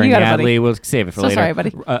 Lee. Not Yeah, during you the got it, ad, buddy. Lee. We'll save it for So later. sorry,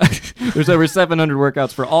 buddy. There's over 700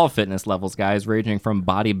 workouts for all fitness levels, guys, ranging from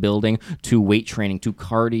bodybuilding to weight training to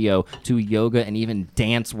cardio to yoga and even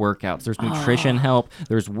dance workouts. There's nutrition help.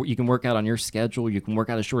 You can work out on your schedule. You can work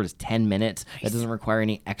out as short as 10 minutes. That doesn't require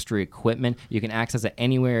any extra equipment. You can access it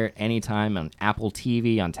anywhere, anytime on Apple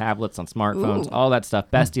TV, on tablets, on smartphones, all that stuff.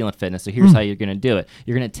 Best deal in fitness. So here's how you're going to do it.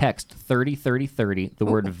 You're going to text 303030, the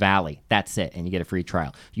word Valley. That's it, and you get a free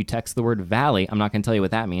trial. You text the word Valley. I'm not going to tell you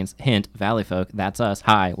what that means. Hint, Valley folk, that's us.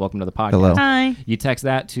 Hi, welcome to the podcast. Hello. Hi. You text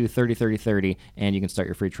that to 303030, and you can start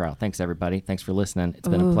your free trial. Thanks, everybody. Thanks for listening. It's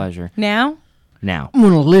been a pleasure. Now? Now, I'm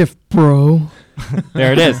gonna lift, bro.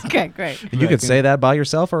 there it is. Okay, great. And you could say that by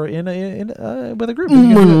yourself or in with a group.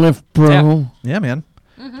 I'm gonna lift, bro. Yeah, man.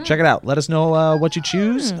 Mm-hmm. Check it out. Let us know what you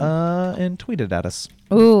choose and tweet it at us.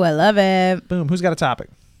 Ooh, I love it. Boom. Who's got a topic?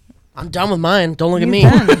 I'm done with mine. Don't look at He's me.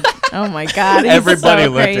 done. Oh my God, he's Everybody so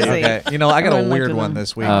looked at crazy. Okay. You know, I got a Everyone looked weird at one him.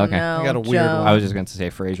 this week. Oh, okay. No, I got a weird Joe. one. I was just going to say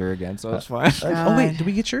Frasier again, so it's fine. Oh, wait. Did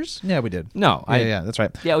we get yours? Yeah, we did. No, Yeah, that's right.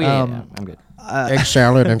 Yeah, yeah, I'm good. Egg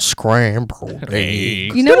salad and scrambled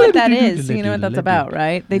eggs. You know what that is? You know what that's about,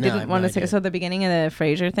 right? They No, I didn't have want no to say. idea. So the beginning of the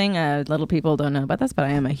Frasier thing, little people don't know about this, but I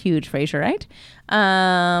am a huge Frasierite,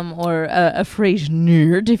 or a Frasier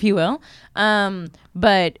nerd, if you will.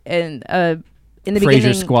 But in the Frasier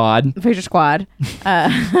beginning, Squad. Frasier Squad,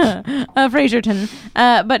 Frasierton.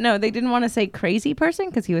 But no, they didn't want to say crazy person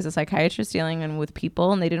because he was a psychiatrist dealing with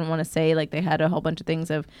people, and they didn't want to say like they had a whole bunch of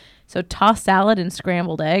things of. So tossed salad and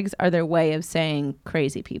scrambled eggs are their way of saying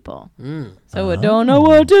crazy people. So I don't know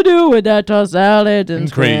what to do with that tossed salad and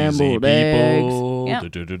scrambled eggs.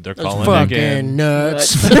 Yep. They're That's calling fucking again.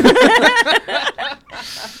 nuts.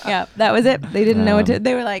 Yeah, that was it. They didn't know what to.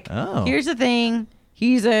 They were like, Oh. "Here's the thing.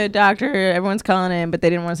 He's a doctor. Everyone's calling in, but they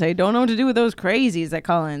didn't want to say, don't know what to do with those crazies that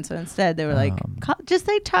call in. So instead, they were like, just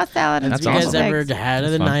say tossed salad and That's Have you guys scrambled ever eggs. had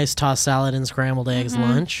a fun. nice tossed salad and scrambled eggs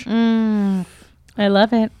lunch? I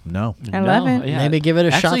love it. No. I love it. Yeah. Maybe give it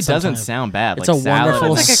a shot Actually doesn't sometime. sound bad. It's like a salad.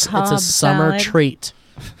 wonderful. It's like a It's a Cobb summer salad. treat.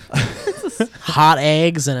 Hot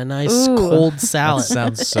eggs and a nice Ooh. cold That salad.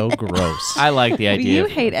 sounds so gross. I like the idea. You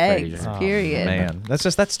of hate Frasier. eggs, period. Man,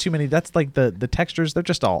 that's too many. That's like the textures. They're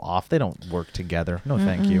just all off. They don't work together. No,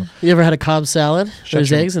 thank you. You ever had a Cobb salad? There's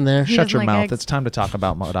your- eggs in there. He Shut doesn't your like mouth. eggs. It's time to talk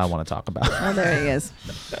about what I want to talk about. Oh, there he is.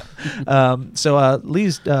 So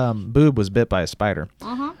Lee's boob was bit by a spider,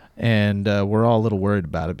 and we're all a little worried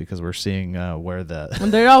about it because we're seeing where the Well,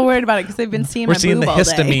 they're all worried about it because they've been seeing we're my seeing boob the all day.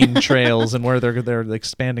 histamine trails and where they're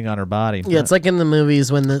expanding on her body. Yeah, it's like in the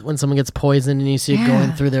movies when someone gets poisoned and you see it Yeah.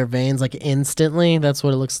 going through their veins like instantly. That's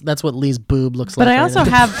what it looks. That's what Lee's boob looks But like. I right also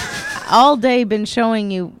now. have all day been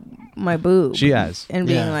showing you my boob. She has. And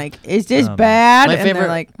being Yeah. like, is this Um, bad? my And favorite- they're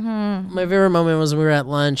like, My favorite moment was when we were at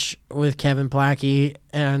lunch with Kevin Blackie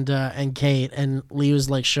and Kate, and Lee was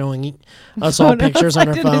like showing us all Photos. pictures I on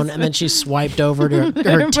her didn't phone, and then she swiped over to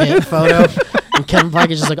her tit photo, and Kevin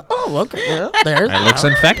Blackie's just like, "Oh, look, yeah, there, It looks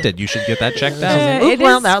infected. You should get that checked out. Oop, it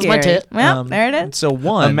well, is that was my scary. tit. Well, there it is. So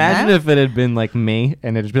one. Imagine if it had been like me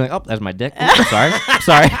and it'd just be like, oh, that's my dick. Sorry. It's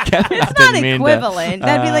not equivalent.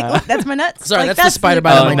 That'd be like, look, that's my nuts. Sorry, like, that's the spider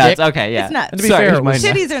bite the on my nuts. dick. Okay, yeah. It's nuts. And to be Sorry, fair, it was my it was-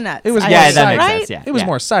 nuts. Shitties are nuts. it was I Yeah, think, that makes right? sense. Yeah. It was yeah.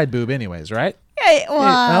 more side boob, anyways, right? Yeah,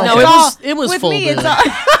 well, No, it's it all- was- it was with full me, boob. it's all-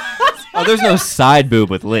 Oh, there's no side boob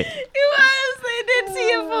with Lee. It was. They did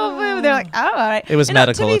see a full boob. They're like, oh, all right. It was And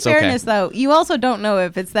medical, To be it's okay. fairness, though, you also don't know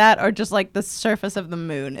if it's that or just like the surface of the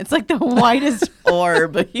moon. It's like the whitest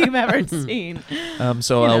orb you've ever seen.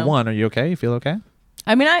 So You know. 1, are you okay? You feel okay?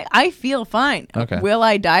 I mean, I feel fine. Okay. Will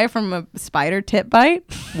I die from a spider tip bite?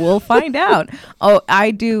 We'll find out. Oh, I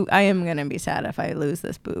am gonna be sad if I lose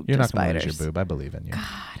this boob. You're to not going to spiders. lose your boob. I believe in you. God,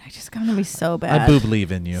 I just gonna be so bad. I boob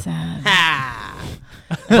leave in you. Sad.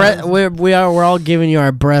 We're all giving you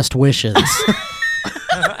our breast wishes.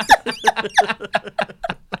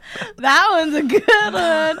 That one's a good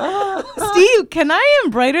one. Steve, can I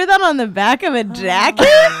embroider that on the back of a jacket?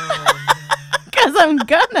 Because I'm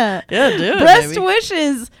gonna. Yeah, do it, Breast baby.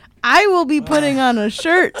 wishes. I will be putting on a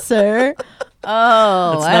shirt, sir.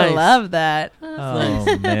 Oh, That's I nice. love that.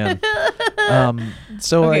 Oh man.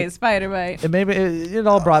 So Okay, spider bite. it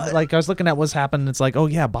all brought, like, I was looking at what's happened. It's like, oh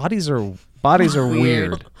yeah, bodies are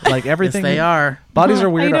weird. Like Yes, everything. they are. Bodies are How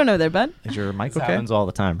weird. you doing over there, bud? Is your mic This okay? happens all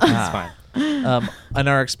the time. It's fine. And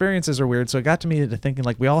our experiences are weird. So it got to me to thinking,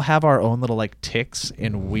 like, we all have our own little like ticks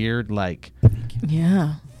and weird like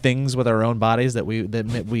Yeah. things with our own bodies that we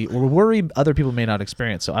worry other people may not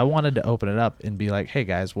experience. So I wanted to open it up and be like, hey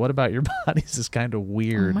guys, what about your bodies is kind of Oh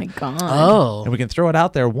weird. my god. Oh. And we can throw it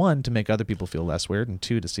out there, 1, to make other people feel less weird, and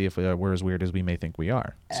 2, to see if we're as weird as we may think we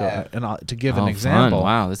are. So, to give an Oh, example, fun.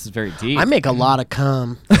 Wow, this is very deep. I make a lot of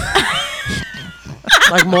cum.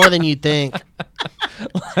 Like more than you think.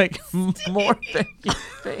 like more than you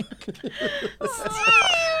think.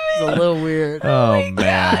 It's a little weird. Oh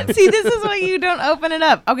man, See, this is why you don't open it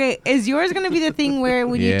up. Okay, is yours going to be the thing where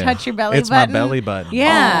when you Yeah. touch your belly It's button? my belly button.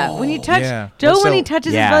 Yeah, when you touch Yeah. Joe, Well, when he so-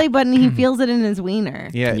 touches Yeah. his belly button, he feels it in his wiener.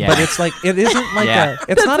 yeah, Yeah. but it's like it isn't like Yeah.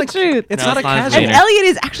 a. It's not the a truth. It's No, not it's a not a casual. And Wiener. Elliot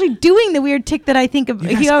is actually doing the weird tick that I think of.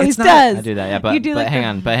 Yes, He always it's not- does. I do that, yeah, but you do like hang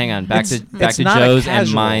on. Back It's- to it's not a Joe's and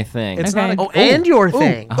casual. my thing. It's Okay. not a, Oh, and your ooh,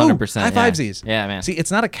 thing. 100%, High yeah. fivesies. Yeah, man. See,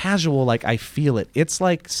 it's not a casual like I feel it. It's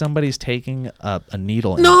like somebody's taking a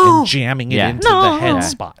needle and, No. and jamming it Yeah. into No. the head Yeah.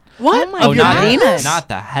 spot. What? Oh my Of your God. penis? not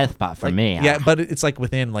the head spot for Like, me. Yeah, but it's like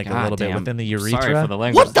within like a God little bit damn. within the urethra. Sorry for the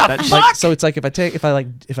language. What the That- fuck? Like, so it's like if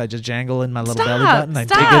I just jangle in my little belly Stop, button, I dig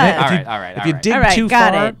stop. it in. If All you, right, all right, if all you right. dig All right, too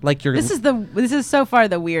got far, it. like you're This is so far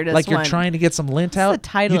the weirdest like you're one. trying to get some lint What's out. the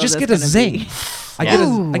title you of just this get a gonna zing. be? I Yeah. get a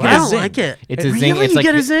Ooh, I I get a don't zing. like it. It's a Really? zing. It's You like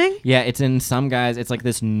get a zing? Yeah, it's in some guys. It's like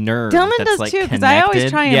this nerve. Dylan that's does like too, because I always connected.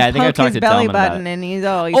 try and yeah, I think I poke talked his to belly Dylan about button, it. and he's so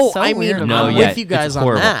I mean, weird I'm about No, it. yeah, with you guys it's on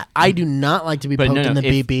horrible. that. I do not like to be But poked no, in the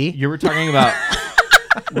if BB. You were talking about.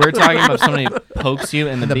 We're talking about somebody pokes you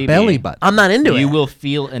in the, The BB. belly button. I'm not into You it. will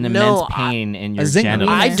feel an immense No, pain in your zinger. genitals.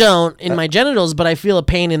 I don't in my genitals, but I feel a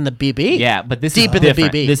pain in the BB. Yeah, but this Deep is in the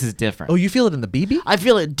different. BB. This is different. Oh, you feel it in the BB? I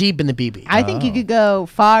feel it deep in the BB. I think you could go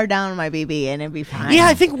far down my BB and it'd be fine. Yeah,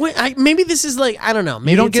 I think maybe this is like I don't know.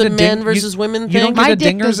 Maybe don't it's get a a men ding- versus you- women you thing. don't get my a dick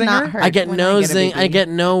dinger does not zinger? hurt. I get when no I get a zing. BB. I get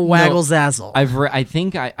no waggle zazzle. I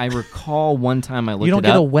think I recall one time I looked You don't it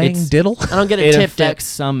get up. a wang It's- diddle? I don't get a It tip dip. affects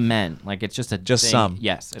some men. Like it's just a Just thing. some.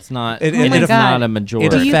 Yes, it's not. It- Oh my it's God. not a majority. It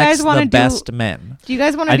Do you affects guys wanna the do- best men. Do you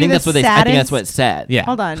guys want to I do think the that's what they. saddest? I think that's what it said. Yeah.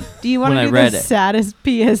 Hold on. Do you want When to I do read the it. saddest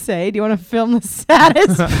PSA? Do you want to film the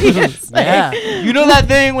saddest PSA? Yeah. You know that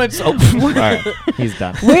thing when. Oh, all right, he's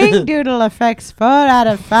done. Wing doodle affects 4 out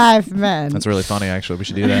of 5 men. That's really funny. Actually, we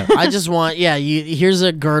should do that. I just want here's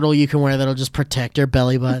a girdle you can wear that'll just protect your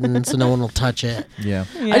belly button so no one will touch it. Yeah.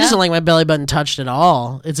 Yeah. I just don't like my belly button touched at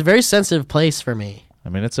all. It's a very sensitive place for me. I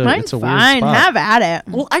mean, it's Mine's a weird fine. spot. Have at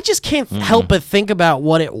it. Well, I just can't help but think about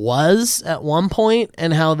what it was at one point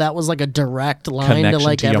and how that was like a direct line to Connection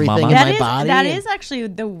like to your everything mama? in That my is body. that is actually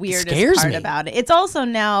the weirdest scares part me. about it. It's also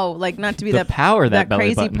now like not to be The that power that belly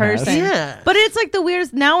crazy button has. person. Yeah. But it's like the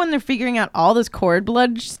weirdest now when they're figuring out all this cord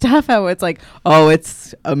blood stuff. How it's like, oh,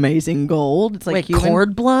 it's amazing gold. It's like Wait, human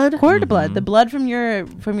cord blood? cord blood. The blood from your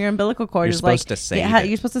umbilical cord You're is like supposed to save yeah, it.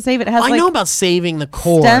 you're supposed to save it. It has I like know about saving the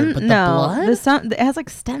cord, stem. but the No, blood? it has like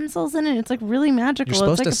stem cells in it. It's like really magical. You're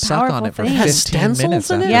supposed it's to like a suck powerful on it for thing. It has 15 stencils minutes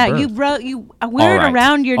in it? after Yeah, birth. you wear All it right.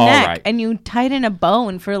 around your All neck right. and you tighten a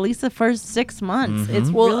bone for at least the first 6 months. It's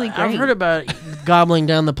Well, really great. I've heard about gobbling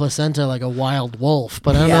down the placenta like a wild wolf,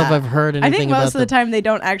 but I don't know if Yeah. I've heard I anything think about most of the time they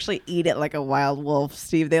don't actually eat it like a wild wolf,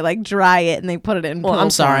 Steve. They like dry it and they put it in. Well, pill I'm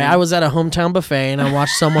sorry. form. I was at a hometown buffet and I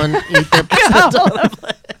watched someone eat their placenta.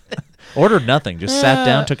 Ordered nothing. Just sat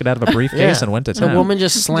down, took it out of a briefcase, Yeah. and went to The town. woman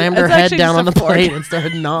just slammed her It's head actually down just on a the fork. plate and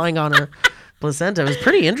started gnawing on her placenta. It was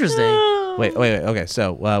pretty interesting. Wait. Okay,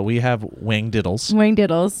 so we have wing diddles. Wing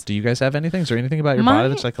diddles. Do you guys have anything? Is there anything about your My- body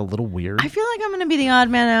that's like a little weird? I feel like I'm gonna be the odd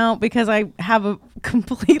man out because I have a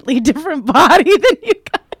completely different body than you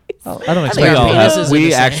guys. I don't think expect our all penises that. are the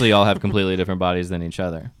We same. actually all have completely different bodies than each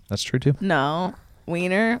other. That's true too. No,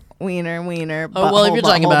 wiener. Oh well, if butthole, you're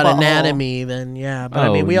talking butthole, about butthole. anatomy, then yeah. But I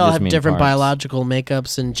Oh, mean, we you all just have mean different parts. biological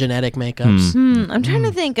makeups and genetic makeups. I'm trying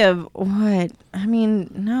to think of what. I mean,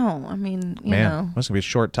 no. I mean, you Man, know. that's gonna be a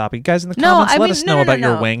short topic. You guys in the No, comments, I let mean, us no, know no, about no,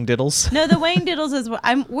 your no. wang diddles. No, the Wang diddles is what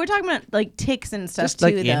we're talking about, like ticks and stuff Just too.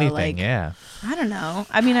 like though, anything, like yeah. I don't know.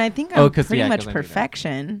 I mean, I think Oh, I'm 'cause, pretty yeah, 'cause much I do that.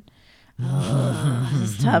 perfection.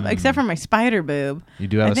 This is tough, except for my spider boob. You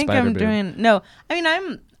do have I a think spider I'm boob. doing no. I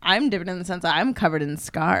mean, I'm different in the sense that I'm covered in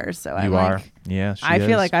scars. So I'm You are, like, yeah. She I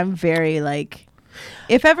feel is. like I'm very like.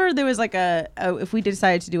 If ever there was like if we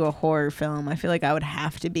decided to do a horror film, I feel like I would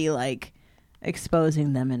have to be like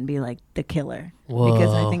exposing them and be like the killer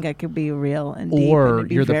because I Whoa. think I could be real and deep Or and it'd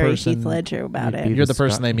be you're the very person- Heath Ledger about you'd it. be You're the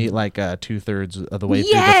person Scott- they meet like 2/3 of the way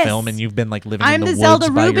through Yes! the film, and you've been like living I'm in the the woods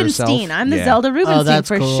Zelda by Rubinstein. yourself. I'm the Yeah. Zelda Rubinstein that's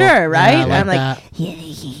for cool. sure, Yeah, right? I like I'm like, that. You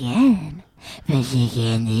think you can, but you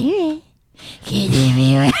can't do it. Can you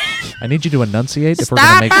do it? I need you to enunciate if we're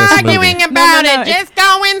gonna make this movie. about No, it. Just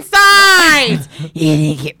go inside.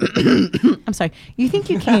 You think you I'm sorry. You think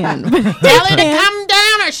you can? Tell her to come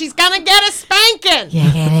down, or she's gonna get a spanking.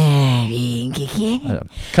 you think you can?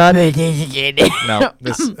 Cut. But you can. No,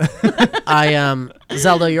 this.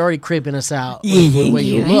 Zelda, you're already creeping us out You with the think way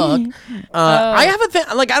you you look. can? I have a thing.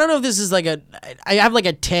 Like, I don't know if this is like I have like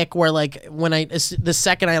a tick where like when the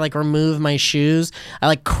second I like remove my shoes, I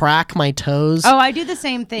like crack my toes. Oh, I do the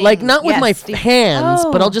same thing. Like not with Yes, my Steve. hands,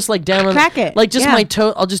 but Oh. I'll just like down on Crack it, like just yeah. my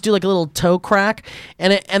toe. I'll just do like a little toe crack,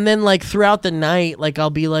 and then like throughout the night, like I'll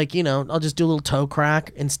be like I'll just do a little toe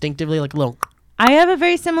crack instinctively, like a little. I have a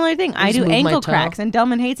very similar thing. I just do move my ankle toe. cracks, and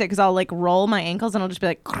Delman hates it because I'll like roll my ankles and I'll just be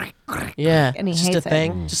like, Yeah, And he just hates a it.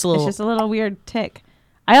 thing, just a it's little. just a little weird tick.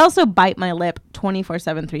 I also bite my lip 24/7,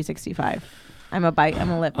 365. I'm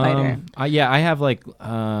a lip biter. Yeah, I have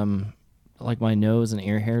like my nose and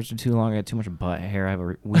ear hairs are too long. I got too much butt hair. I have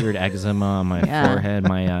a weird eczema on my Yeah. forehead.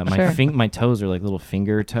 My Sure. my toes are like little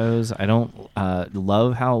finger toes. I don't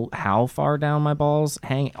love how far down my balls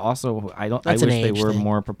hang. Also, I don't. That's I an wish they age were thing.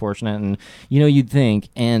 more proportionate. And you'd think.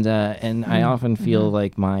 And Mm-hmm. I often feel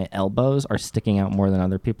like my elbows are sticking out more than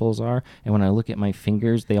other people's are. And when I look at my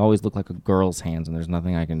fingers, they always look like a girl's hands, and there's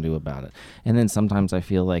nothing I can do about it. And then sometimes I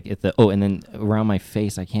feel like and then around my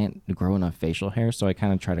face, I can't grow enough facial hair, so I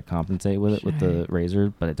kind of try to compensate with it with the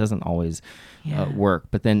razor, but it doesn't always work.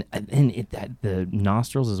 But then the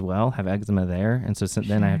nostrils as well have eczema there, and so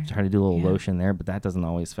then I have to try to do a little lotion there, but that doesn't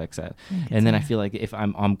always fix it. And then I feel like if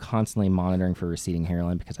I'm constantly monitoring for receding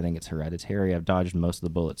hairline because I think it's hereditary. I've dodged most of the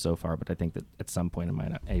bullets so far, but I think that at some point it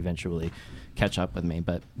might eventually catch up with me.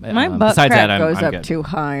 But My butt besides crack that, goes I'm up good. too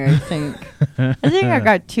high, I think. I think I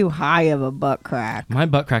got too high of a butt crack. My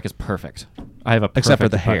butt crack is perfect. I have a Except for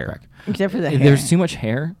perfect the butt hair. crack. Except for the hair. There's too much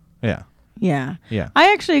hair. Yeah. Yeah. Yeah.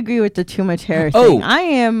 I actually agree with the too much hair Oh. thing. I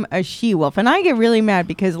am a she-wolf, and I get really mad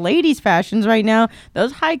because ladies' fashions right now,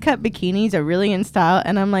 those high-cut bikinis are really in style,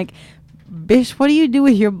 and I'm like, bish, what do you do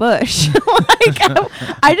with your bush?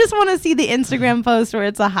 I just want to see the Instagram post where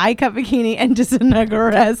it's a high-cut bikini and just an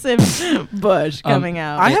aggressive bush coming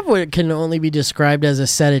out. I have what can only be described as a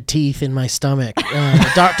set of teeth in my stomach.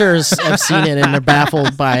 Doctors have seen it and they're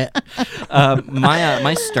baffled by it.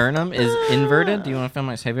 My sternum is inverted. Do you want to feel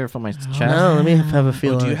my? Have you ever felt my chest? No, let me have a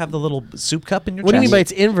feel. Oh, do on you it. have the little soup cup in your What do you chest? mean by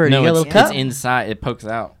it's inverted? No, you got a it's, little cup? it's inside. It pokes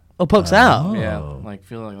out. Oh, pokes out. Yeah, like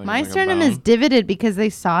feel like My like a sternum bone. is divoted because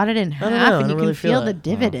they sawed it in half, don't know, I and you don't can really feel feel the it.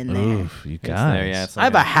 divot in there. Oof, you It's guys. there, yeah, it's I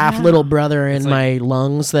have a like half little brother in It's my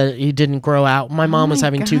lungs that he didn't grow out. My mom was my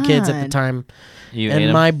having 2 kids at the God. time, you ate and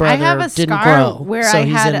 'em? my I brother have a didn't scar grow. where so I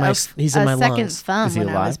he's had in my a, he's in my second lungs. thumb Is he when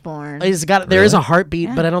I alive? was born. There is a heartbeat,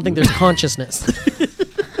 Yeah. but I don't think there's consciousness.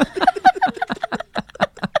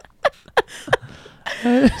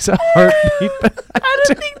 It's a heartbeat. I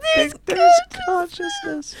don't think there's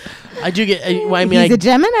consciousness. I do get. I mean, He's a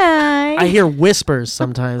Gemini. I hear whispers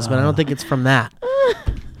sometimes, but I don't think it's from that.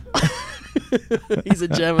 He's a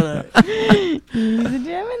Gemini. He's a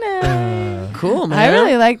Gemini. Cool, man. I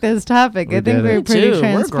really like this topic. We I think did we're it. pretty Too. We're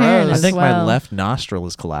transparent. gross. I as think well. my left nostril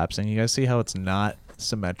is collapsing. You guys see how it's not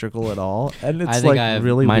symmetrical at all, and it's think like I have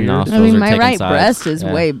really my weird. nostrils. I mean, are my taking right sides. breast is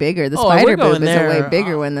Yeah. way bigger. The Oh, we're spider going boob is a way there.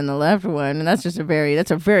 bigger one than the left one, and that's just a very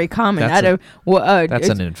common. That's That's that's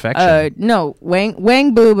an infection. No,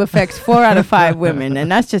 wang boob affects 4 out of 5 women,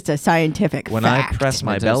 and that's just a scientific When fact. I press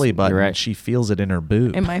my It does. belly You're button, right. she feels it in her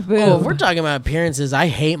boob. in my boob. Oh, if we're talking about appearances, I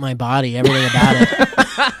hate my body, everything about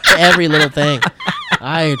it. Every little thing.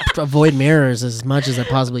 I avoid mirrors as much as I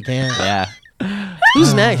possibly can. Yeah.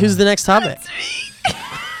 Who's next? Who's the next topic?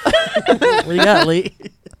 What do you got, Lee?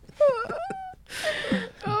 Oh,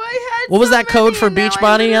 I had What was so that code many, for and now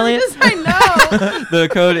Beachbody, I Elliot? I know. The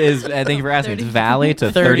code is, thank you for asking, it's Valley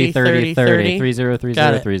to 30 30 30 30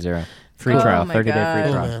 Got it. 30. Free Oh trial, my 30-day God. free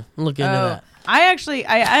Oh, trial. man. Look into Oh, that. I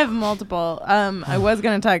have multiple. I was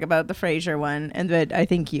gonna talk about the Frasier one, but I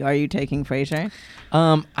think are you taking Frasier?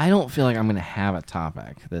 I don't feel like I'm going to have a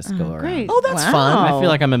topic this go around. Great. Oh, that's fun. I feel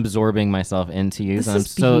like I'm absorbing myself into you. This I'm is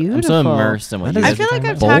so beautiful. immersed in what you That guys I feel are like talking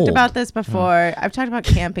I've about. talked about this before. I've talked about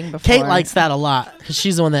camping before. Kate likes that a lot because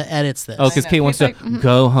she's the one that edits this. Oh, because I know. Kate wants to Kate's like,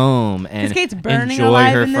 go home and Because Kate's burning enjoy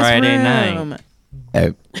alive her in this Friday room.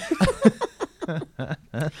 night.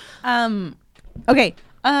 Okay.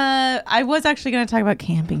 I was actually going to talk about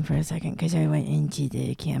camping for a second because I went into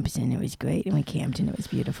the campus and it was great and we camped and it was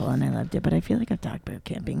beautiful and I loved it. But I feel like I've talked about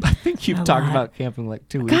camping. I think you've a talked lot. about camping like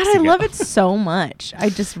 2 weeks God, ago. I love it so much. I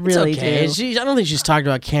just really okay. do. I don't think she's talked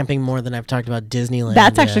about camping more than I've talked about Disneyland.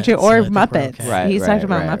 That's actually yet, true. Or so I think we're Muppets. okay. Right, He's right, talked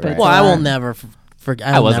about right, Muppets. right. Well, I a will lot. never.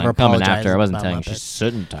 I wasn't never coming apologize after her. I wasn't about telling you Muppets. she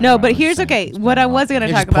shouldn't talk No, about but it. here's I'm okay. saying What I was she's going to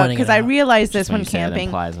You're talk just about pointing it because I out. realized this when when you say it camping.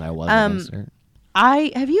 implies that I was against her.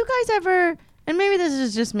 Have you guys ever, and maybe this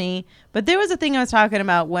is just me, but there was a thing I was talking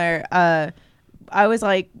about where I was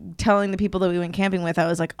like telling the people that we went camping with, I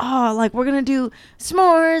was like, oh, like we're going to do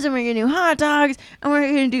s'mores and we're going to do hot dogs and we're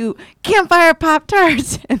going to do campfire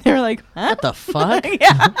Pop-Tarts. And they were like, huh? What the fuck?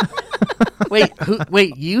 Yeah,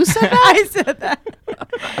 Wait, you said that? I said that.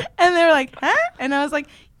 And they were like, huh? And I was like,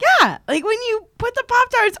 yeah, like when you put the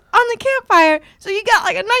Pop-Tarts on the campfire, so you got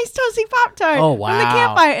like a nice toasty Pop-Tart Oh, on the wow.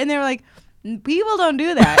 campfire. And they were like, people don't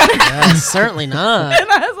do that. Yeah, certainly not. And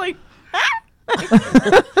I was like,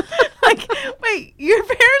 huh? Like, wait, your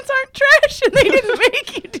parents aren't trash and they didn't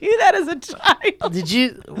make you do that as a child. Did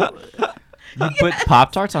you? You put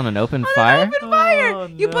Pop-Tarts on an open fire? Open fire.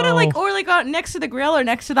 You put it like, or like on next to the grill or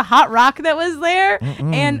next to the hot rock that was there.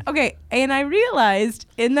 And okay, and I realized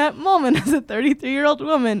in that moment as a 33-year-old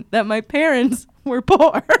woman that my parents were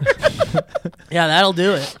poor. Yeah, that'll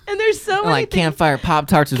do it. And there's so many Like things. Campfire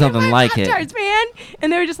Pop-Tarts or something Campfire like it. Pop-Tarts, man.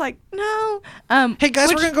 And they were just like, no. Hey guys,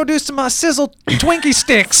 we're gonna go do some sizzle Twinkie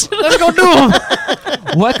sticks. Let's go do them.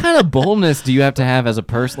 What kind of boldness do you have to have as a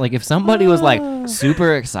person? Like, if somebody was like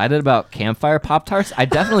super excited about Campfire Pop-Tarts, I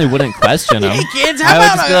definitely wouldn't question them. Hey, kids, how I would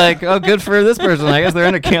about just be like, oh, good for this person. I guess they're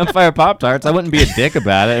into Campfire Pop-Tarts. I wouldn't be a dick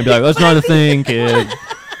about it and be like, that's not a thing, kid.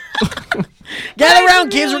 Gather around,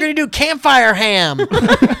 kids. We're gonna do campfire ham.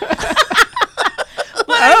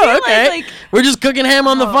 Oh, okay. Like, We're just cooking ham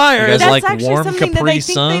on the fire. You guys that's like actually warm something that Capri I think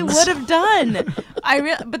they Suns? would have done.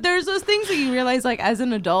 But there's those things that you realize, like as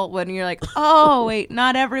an adult, when you're like, oh wait,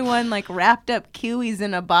 not everyone like wrapped up kiwis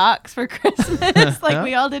in a box for Christmas. Like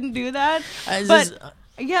we all didn't do that. It's But just-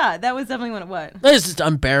 yeah, that was definitely what it was. It's just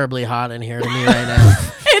unbearably hot in here to me right now.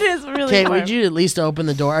 It is really. Kate, warm. would you at least open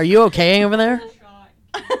the door? Are you okay over there?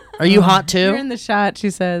 Are you hot too? You're in the shot. She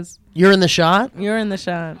says. You're in the shot? You're in the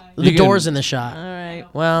shot. The You can- door's in the shot. All right.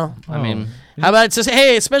 Well, I mean, how about it says,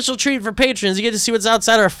 hey, a special treat for patrons. You get to see what's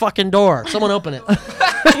outside our fucking door. Someone open it.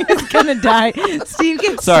 He's gonna die. Steve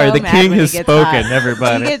gets sorry, so the mad king when he has gets spoken, hot.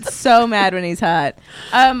 everybody. He gets so mad when he's hot.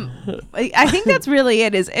 I think that's really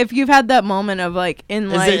it. Is if you've had that moment of like in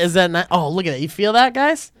life. Is that not? Oh, look at that. You feel that,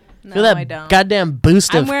 guys? No, Feel that I don't. goddamn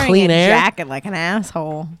boost I'm of wearing clean a air? jacket like an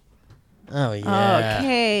asshole. Oh, yeah.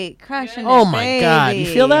 Okay, crushing Oh, it, my God. You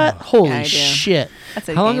feel baby. that? Holy Yeah, I do. shit. That's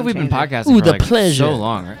a how long game have we been changer. podcasting Ooh, for? the Like, pleasure. so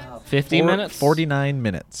long, right? 50 minutes? 49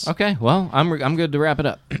 minutes. Okay, well, I'm good to wrap it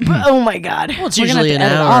up. Oh my God! Well, it's We're gonna usually have to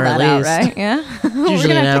an edit hour all at that out, least. right? Yeah. We're usually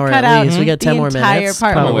gonna an have hour to at cut out least. We got 10 the more entire minutes.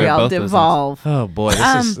 part where Probably we all both those devolve. Oh boy,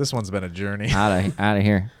 Um, this one's been a journey. out of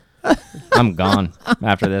here. I'm gone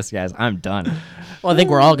after this, guys. I'm done. Well, I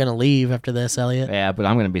think we're all going to leave after this, Elliot. Yeah, but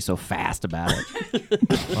I'm gonna be so fast about it.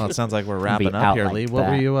 Well, it sounds like we're be wrapping up out here, like Lee.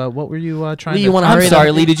 that. What were you trying Lee, to? you wanna I'm hurry sorry,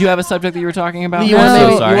 the- Lee. Did you have a subject that you were talking about? Lee, you No, want I'm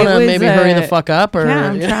to sorry. it was, maybe hurry the fuck up? Or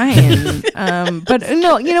Yeah, I'm trying. But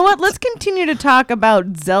no, you know what? Let's continue to talk about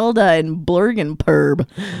Zelda and Blurg and Perb.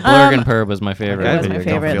 Blurg and Perb was my favorite. That was I my don't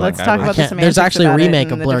favorite. feel Let's like talk I about was- the Can't- semantics. there's actually a about it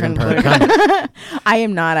remake and of the Blurg and different Perb. Blurg. I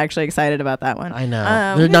am not actually excited about that one. I know.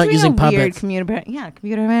 They're because not we using have weird puppets.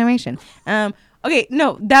 computer animation. Okay,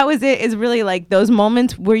 no, that was it. Is really like those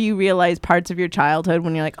moments where you realize parts of your childhood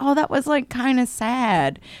when you're like, oh, that was like kind of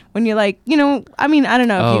sad. When you're like, I mean, I don't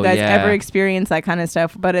know if Oh, you guys yeah. ever experience that kind of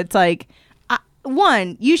stuff, but it's like,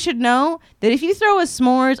 one, you should know that if you throw a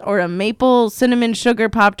s'mores or a maple cinnamon sugar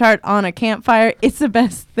Pop-Tart on a campfire, it's the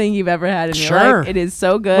best thing you've ever had in your Sure. life. It is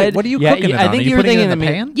so good. Wait, what are you Yeah, cooking it I on? think Are you you were putting it thinking in the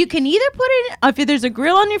the pan? You can either put it, if there's a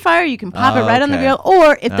grill on your fire, you can pop it Oh, right on the okay. grill,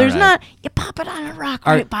 or if All there's right. not, you pop it on a rock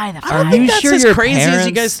right by the I fire. don't Are think you that's sure as your crazy as you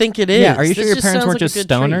parents- guys think it is. Yeah, are you sure This your just parents sounds weren't like a just good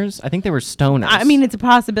treat. stoners? I think they were stoners. I mean, it's a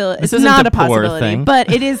possibility. This It's isn't not the a poor possibility, thing.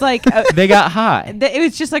 but it is like they got high. it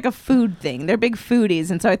was just like a food thing. They're big foodies,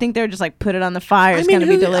 and so I think they're just like put it on the fire. It's gonna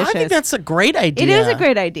be delicious. I think that's a great idea. It is a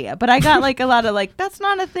great idea, but I got like a lot of like that's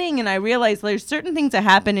not a thing, and I realized there's certain things that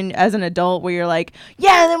happen as an adult where you're like,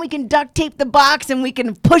 yeah, and then we can duct tape the box and we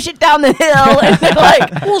can push it down the hill, and they're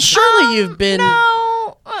like, Well, surely you've been.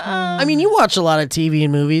 no. I mean, you watch a lot of TV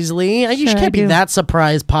and movies, Lee. You Sure, I can't be do. that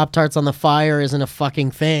surprised Pop-Tarts on the fire isn't a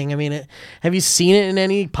fucking thing. I mean, have you seen it in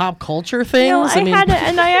any pop culture things? No, I mean, hadn't,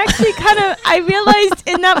 and I actually I realized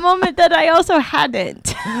in that moment that I also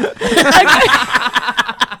hadn't.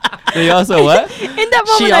 They also what? In that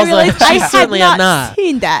moment, She I also- realized she I had certainly had not not.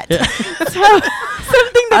 seen that. So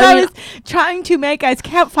something that I I, mean- was trying to make as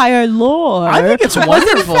campfire lore. I think it's was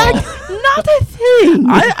wonderful. in fact not a thing.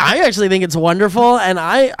 I actually think it's wonderful, and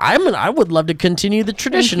I would love to continue the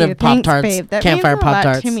tradition of Pop-Tarts, campfire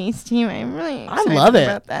Pop-Tarts. To me, Steve, I'm really I excited love it.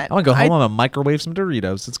 about that. I want to go home. I'm gonna microwave some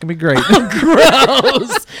Doritos. It's gonna be great.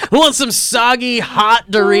 Gross. Who wants some soggy, hot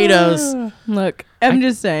Doritos? Look, I'm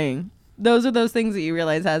just saying. Those are those things that you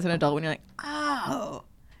realize as an adult when you're like, oh,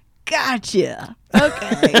 gotcha.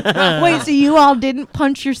 Okay. Wait, so you all didn't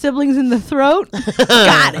punch your siblings in the throat?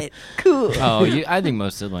 Got it. Cool. Oh, I think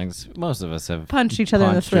most of us have Punched each other in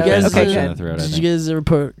the punched throat. each other Okay, in good. the throat, I Did you think. guys ever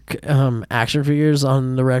put action figures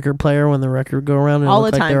on the record player when the record go around and All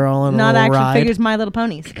it the looked like time. they were all on a Not little action ride? figures, My Little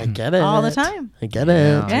Ponies. I get it. All the time. I get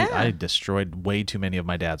it. Yeah. Dude, I destroyed way too many of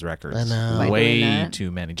my dad's records. I know. By doing Way that.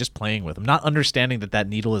 too many. Just playing with them, not understanding that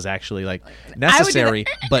needle is actually like do that. necessary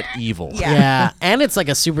but evil. Yeah. Yeah, and it's like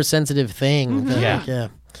a super sensitive thing. that, Yeah. like, yeah.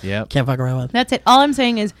 Yep. Can't fuck around with. That's it. All I'm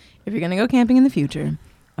saying is, if you're gonna go camping in the future,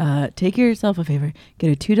 take yourself a favor.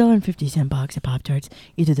 Get a $2.50 box of Pop-Tarts,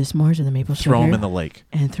 either the s'mores or the maple sugar. Throw them in the lake.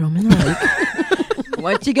 and throw them in the lake.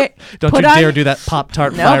 Once you get, Don't put you on, dare do that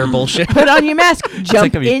Pop-Tart No. fire bullshit. Put on your mask. Jump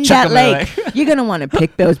like if you in chuck that 'em in the lake. You're gonna want to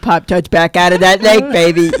pick those Pop-Tarts back out of that lake,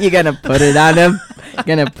 baby. You're gonna put it on them.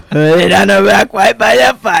 Gonna put it on a rock right by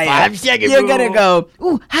the fire. 5 seconds You're gonna go,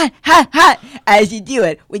 ooh, hot, hot, hot. As you do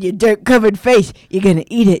it with your dirt-covered face, you're gonna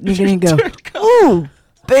eat it, and you're gonna go, ooh,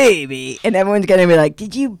 baby. And everyone's gonna be like,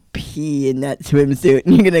 did you pee in that swimsuit?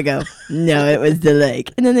 And you're gonna go, no, it was the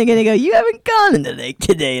lake. And then they're gonna go, you haven't gone in the lake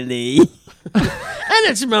today, Lee. And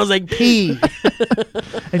it smells like pee.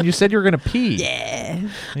 And you said you were gonna pee. Yeah.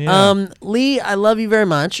 Yeah. Lee, I love you very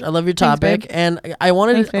much. I love your Thanks, topic, babe. and I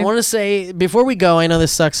wanted Thanks, I babe. want to say before we go. I know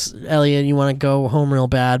this sucks, Elliot. You want to go home real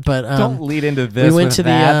bad, but Don't lead into this. went with to the,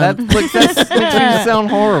 that. That makes you sound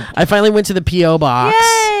horrible. I finally went to the PO box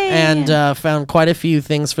Yay! and found quite a few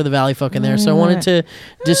things for the Valley Folk in there. So I wanted to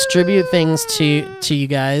distribute things to you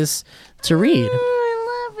guys to read.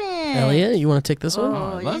 I love it. Elliot, you want to take this one?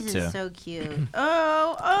 Oh, I'd love this to. is so cute.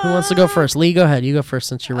 Oh, Who wants to go first? Lee, go ahead. You go first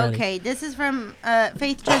since you're ready. Okay, this is from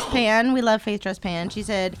Faith Dress Pan. We love Faith Dress Pan. She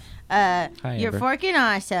said, "You're Amber. forking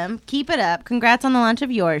awesome. Keep it up. Congrats on the launch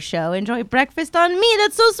of your show. Enjoy breakfast on me.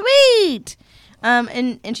 That's so sweet."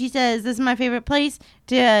 And she says, "This is my favorite place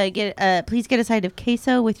to get. Please get a side of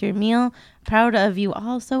queso with your meal. Proud of you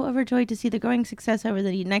all. So overjoyed to see the growing success over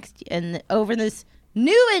the next and over this."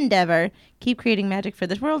 New endeavor. Keep creating magic for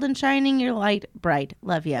this world and shining your light bright.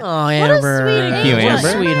 Love ya. Oh, What a Amber. sweet Thank you, angel.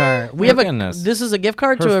 Amber. Sweetheart. We Oh, have a. goodness. This is a gift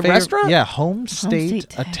card Her to a favorite- restaurant. Yeah, Home State,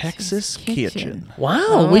 State, a Texas Texas kitchen. Wow,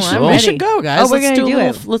 Oh, we should I'm we ready. should go, guys. Oh, we're let's gonna do a do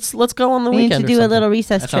little, it. Let's go on the We need weekend. to or do a something. little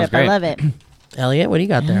recess That sounds trip. I great. love it. Elliot, what do you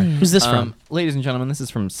got there? Who's this from? Ladies and gentlemen, this is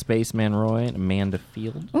from Spaceman Roy and Amanda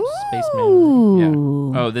Field. Ooh. Spaceman Roy.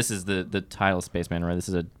 Yeah. Oh, this is the title Spaceman Roy. This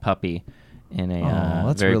is a puppy in a Oh,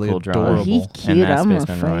 that's very really cool drawing. adorable. He's And cute. that's I'm gonna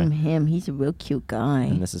Spaceman Roy. frame him. He's a real cute guy.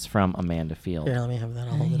 And this is from Amanda Field. Here, let me have that.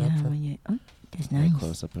 I'll hold it up. For Oh, that's Very nice.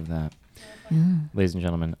 close up of that. Ladies and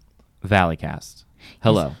gentlemen, Valleycast.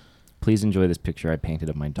 Hello. Please enjoy this picture I painted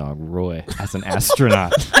of my dog Roy as an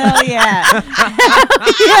astronaut. Hell yeah!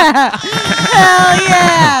 Hell yeah! Hell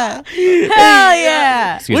yeah! Hell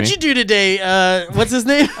yeah! Excuse What'd me. you do today? What's his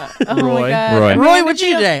name? Oh my Roy. God. Roy. Amanda Roy, what'd you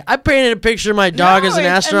do Field- today? I painted a picture of my dog No, as an it's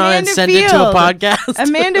astronaut and Amanda sent it to a Field. podcast.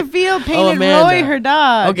 Amanda Field painted Amanda. Roy her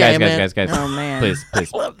dog. Okay. guys. Oh, man. Please, I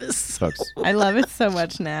love this. folks. I love it so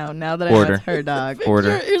much now. Now that I know Order. it's her dog.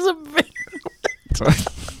 Order. Here's a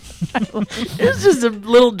It's just a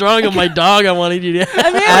little drawing of my dog I wanted you to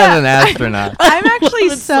have. As an astronaut. I'm actually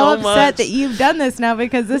it so so upset much. that you've done this now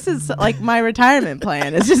because this is like my retirement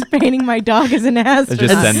plan. It's just painting my dog as an astronaut.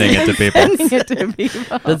 Just sending it to people. Sending it to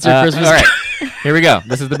people. That's your Christmas. All right, here we go.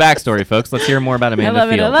 This is the backstory, folks. Let's hear more about I Amanda love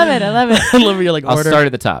it. I Field. love it. I love it. I love it. You're like, I'll order. start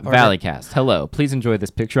at the top. Valleycast. Hello. Please enjoy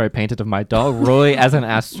this picture I painted of my dog Roy as an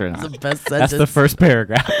astronaut. The best That's the sentence. first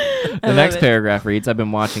paragraph. The love next it. paragraph reads, I've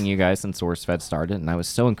been watching you guys since SourceFed started, and I was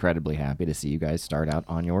so incredibly happy to see you guys start out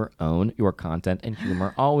on your own. Your content and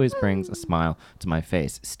humor always brings a smile to my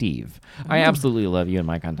face. Steve. I absolutely love you and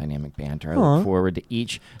my dynamic banter. I look forward to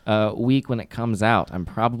each week when it comes out. I'm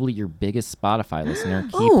probably your biggest Spotify listener.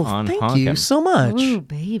 Keep Oh, on thank honking. you so much. Ooh,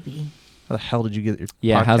 baby. How the hell did you get your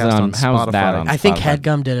Yeah, podcast how's it on- on how's Spotify? that on I think Spotify.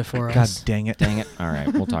 Headgum did it for God us. dang it. Dang it. All right,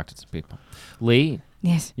 we'll talk to some people. Lee,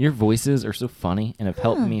 Yes. your voices are so funny and have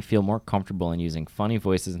helped me feel more comfortable in using funny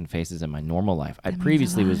voices and faces in my normal life. I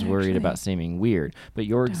previously was worried about seeming weird, but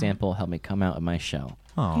your example helped me come out of my shell.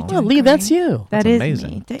 Oh, Well, Lee, that's you. That That's is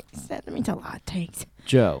amazing. me. That means a lot. Thanks.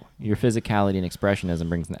 Joe, your physicality and expressionism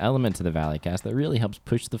brings an element to the Valleycast that really helps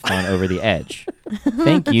push the fun over the edge.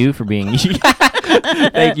 Thank you for being you.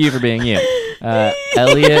 Thank you for being you.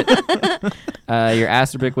 Elliot, your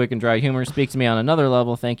acerbic wit and dry humor speaks to me on another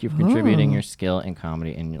level. Thank you for contributing your skill and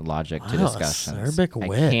comedy and your logic to Wow, discussions. acerbic I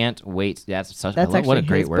wit. can't wait. That's That's actually what a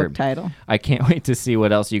great his book word. title. I can't wait to see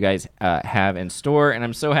what else you guys have in store, and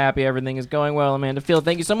I'm so happy everything is going well. Amanda Field,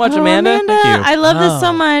 thank you so much, Oh, Amanda. Thank you. I love this so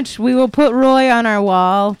Oh. much. We will put Roy on our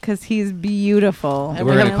wall because he's beautiful. And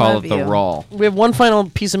We're we gonna have- call love it the you. Raw. We have one final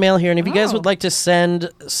piece of mail here, and if you guys Oh. would like to send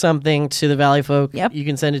something to the Valley Folk, Yep. you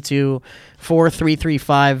can send it to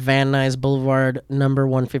 4335 Van Nuys Boulevard, number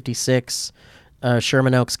 156,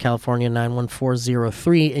 Sherman Oaks, California,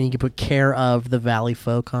 91403, and you can put care of the Valley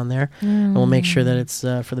Folk on there, and we'll make sure that it's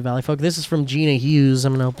for the Valley Folk. This is from Gina Hughes.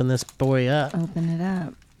 I'm going to open this boy up. Open it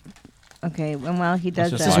up. Okay, and while he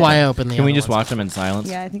does just This is that, watch why it. I opened the Can we other just ones. watch them in silence?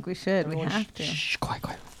 yeah, I think we should. We have to. Shh, quiet,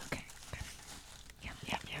 quiet. Okay.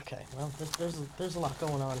 Okay, well, there's a lot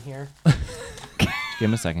going on here. Give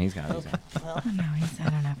him a second. He's got it. Oh, no, I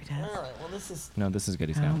don't know if he does. All right, well, this is... No, this is good.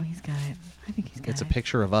 He's got Oh, it. he's got it. I think he's got It's a it.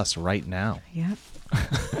 picture of us right now. Yep.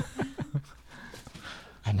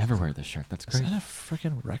 I never wear this shirt. That's Is great. that a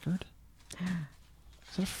freaking record?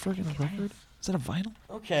 Is that a freaking record? Is that a vinyl?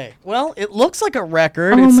 Okay, well, it looks like a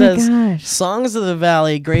record. Oh It my says gosh. Songs of the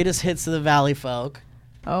Valley, Greatest Hits of the Valley Folk.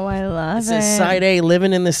 Oh, I love It it. says Side A,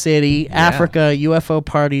 Living in the City, Africa, UFO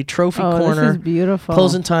Party, Trophy Oh, Corner, this is beautiful.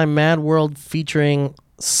 Closing Time, Mad World featuring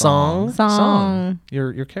Song. Song.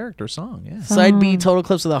 Your character song, yeah. Side B, Total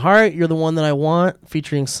Eclipse of the Heart, You're the One That I Want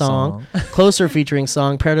featuring Song. Closer featuring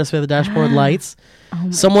Song, Paradise by the Dashboard Lights.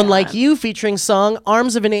 Someone Like You featuring Song,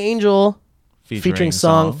 Arms of an Angel featuring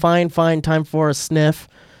Song, Fine Fine Time for a Sniff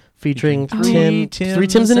featuring Three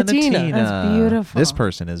Tims and a Tina. That's beautiful. This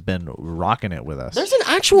person has been rocking it with us. There's an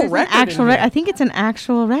actual There's an record. actual in re- here. I think it's an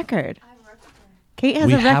actual record. Kate has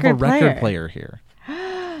we a have record a record player here.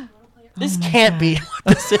 This can't be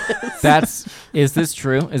what this is. Is this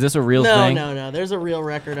true? Is this a real No, thing? no, no. There's a real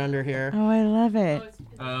record under here. Oh, I love it.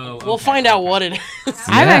 We'll find out what it is.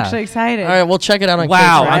 I'm Yeah. actually excited. All right, we'll check it out on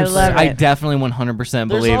Wow, Kickstarter. I love I it. definitely 100%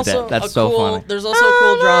 believed it. That's so funny. There's also a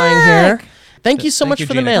cool drawing here. Thank you so Thank much you,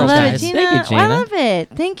 for the Gina, mail, for love that. it, guys. Gina. Thank you, Gina. I love it.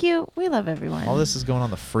 Thank you. We love everyone. All this is going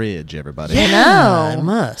on the fridge, everybody. Yeah. I know.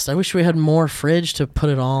 must. I wish we had more fridge to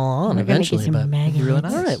put it all on We're gonna eventually. get some But magnets. really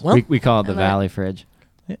nice. all right, well, We call it the Valley Fridge.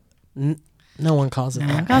 no one calls it No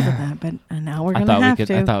one that. calls it that, but now we're I gonna thought we have could.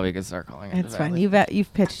 to. I thought we could start calling it. It's the fine. Valley.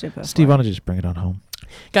 You've pitched it before. Steve, why don't you just bring it on home?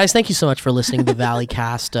 Guys, thank you so much for listening to Valley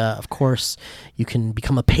Cast. Of course, you can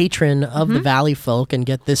become a patron of the Valley Folk and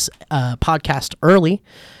get this podcast early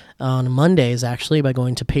on Mondays, actually, by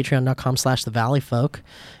going to patreon.com/the Valley Folk.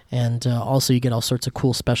 And also, you get all sorts of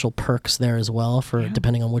cool special perks there as well, for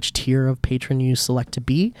depending on which tier of patron you select to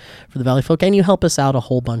be for the Valley Folk. And you help us out a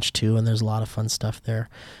whole bunch too. And there's a lot of fun stuff there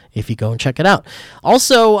if you go and check it out.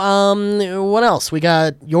 Also, what else? We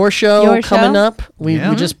got your show coming up. We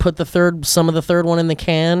just put some of the third one in the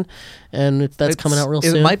can, and that's coming out real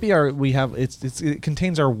soon. It might be our. We have. It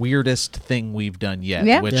contains our weirdest thing we've done yet,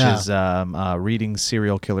 Yeah. which Yeah. is reading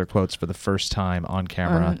serial killer quotes for the first time on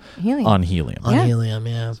camera Helium. on Helium. on Yeah. Helium,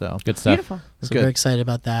 yeah. So Good stuff. Beautiful. it's So very good. excited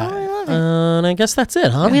about that. Oh, I love it. And I guess that's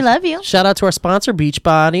it, huh? We love you. Shout out to our sponsor,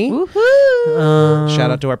 Beachbody. Woohoo! Shout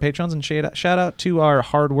out to our patrons and shout out to our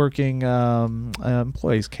hardworking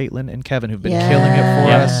employees, Caitlin and Kevin, who've been killing it for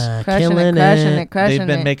Yes. us. Crushing killing it, crushing it. it, crushing They've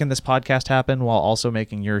been it. making this podcast happen while also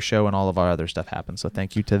making your show and all of our other stuff happen. So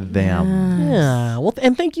thank you to them. Yeah. Well,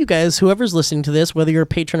 and thank you guys, whoever's listening to this, whether you're a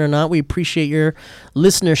patron or not. We appreciate your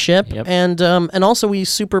listenership, Yep. and also we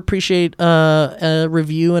super appreciate a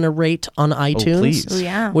review and a rate on iTunes, please. Oh,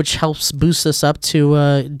 yeah. which helps boost us up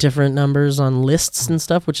to different numbers on lists and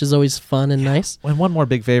stuff, which is always fun and nice. And one more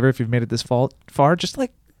big favor, if you've made it this far, just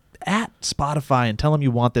like at Spotify and tell them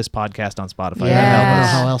you want this podcast on Spotify. Yeah. That I don't know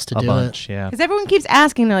helps how else to a do bunch. Yeah. Because everyone keeps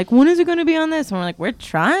asking, they're like, when is it going to be on this? And we're like, we're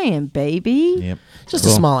trying, baby. Yep. Just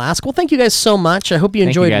Cool. a small ask. Well, thank you guys so much. I hope you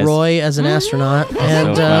Thank you, enjoyed guys. Roy as an astronaut.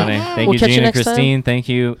 And So funny. Thank we'll you, catch you Gina, next time. Christine. Thank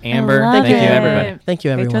you, Amber. love Thank you, it. everybody. Thank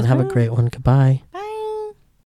you, Thanks, everyone. Have a Jasmine. great one. Goodbye.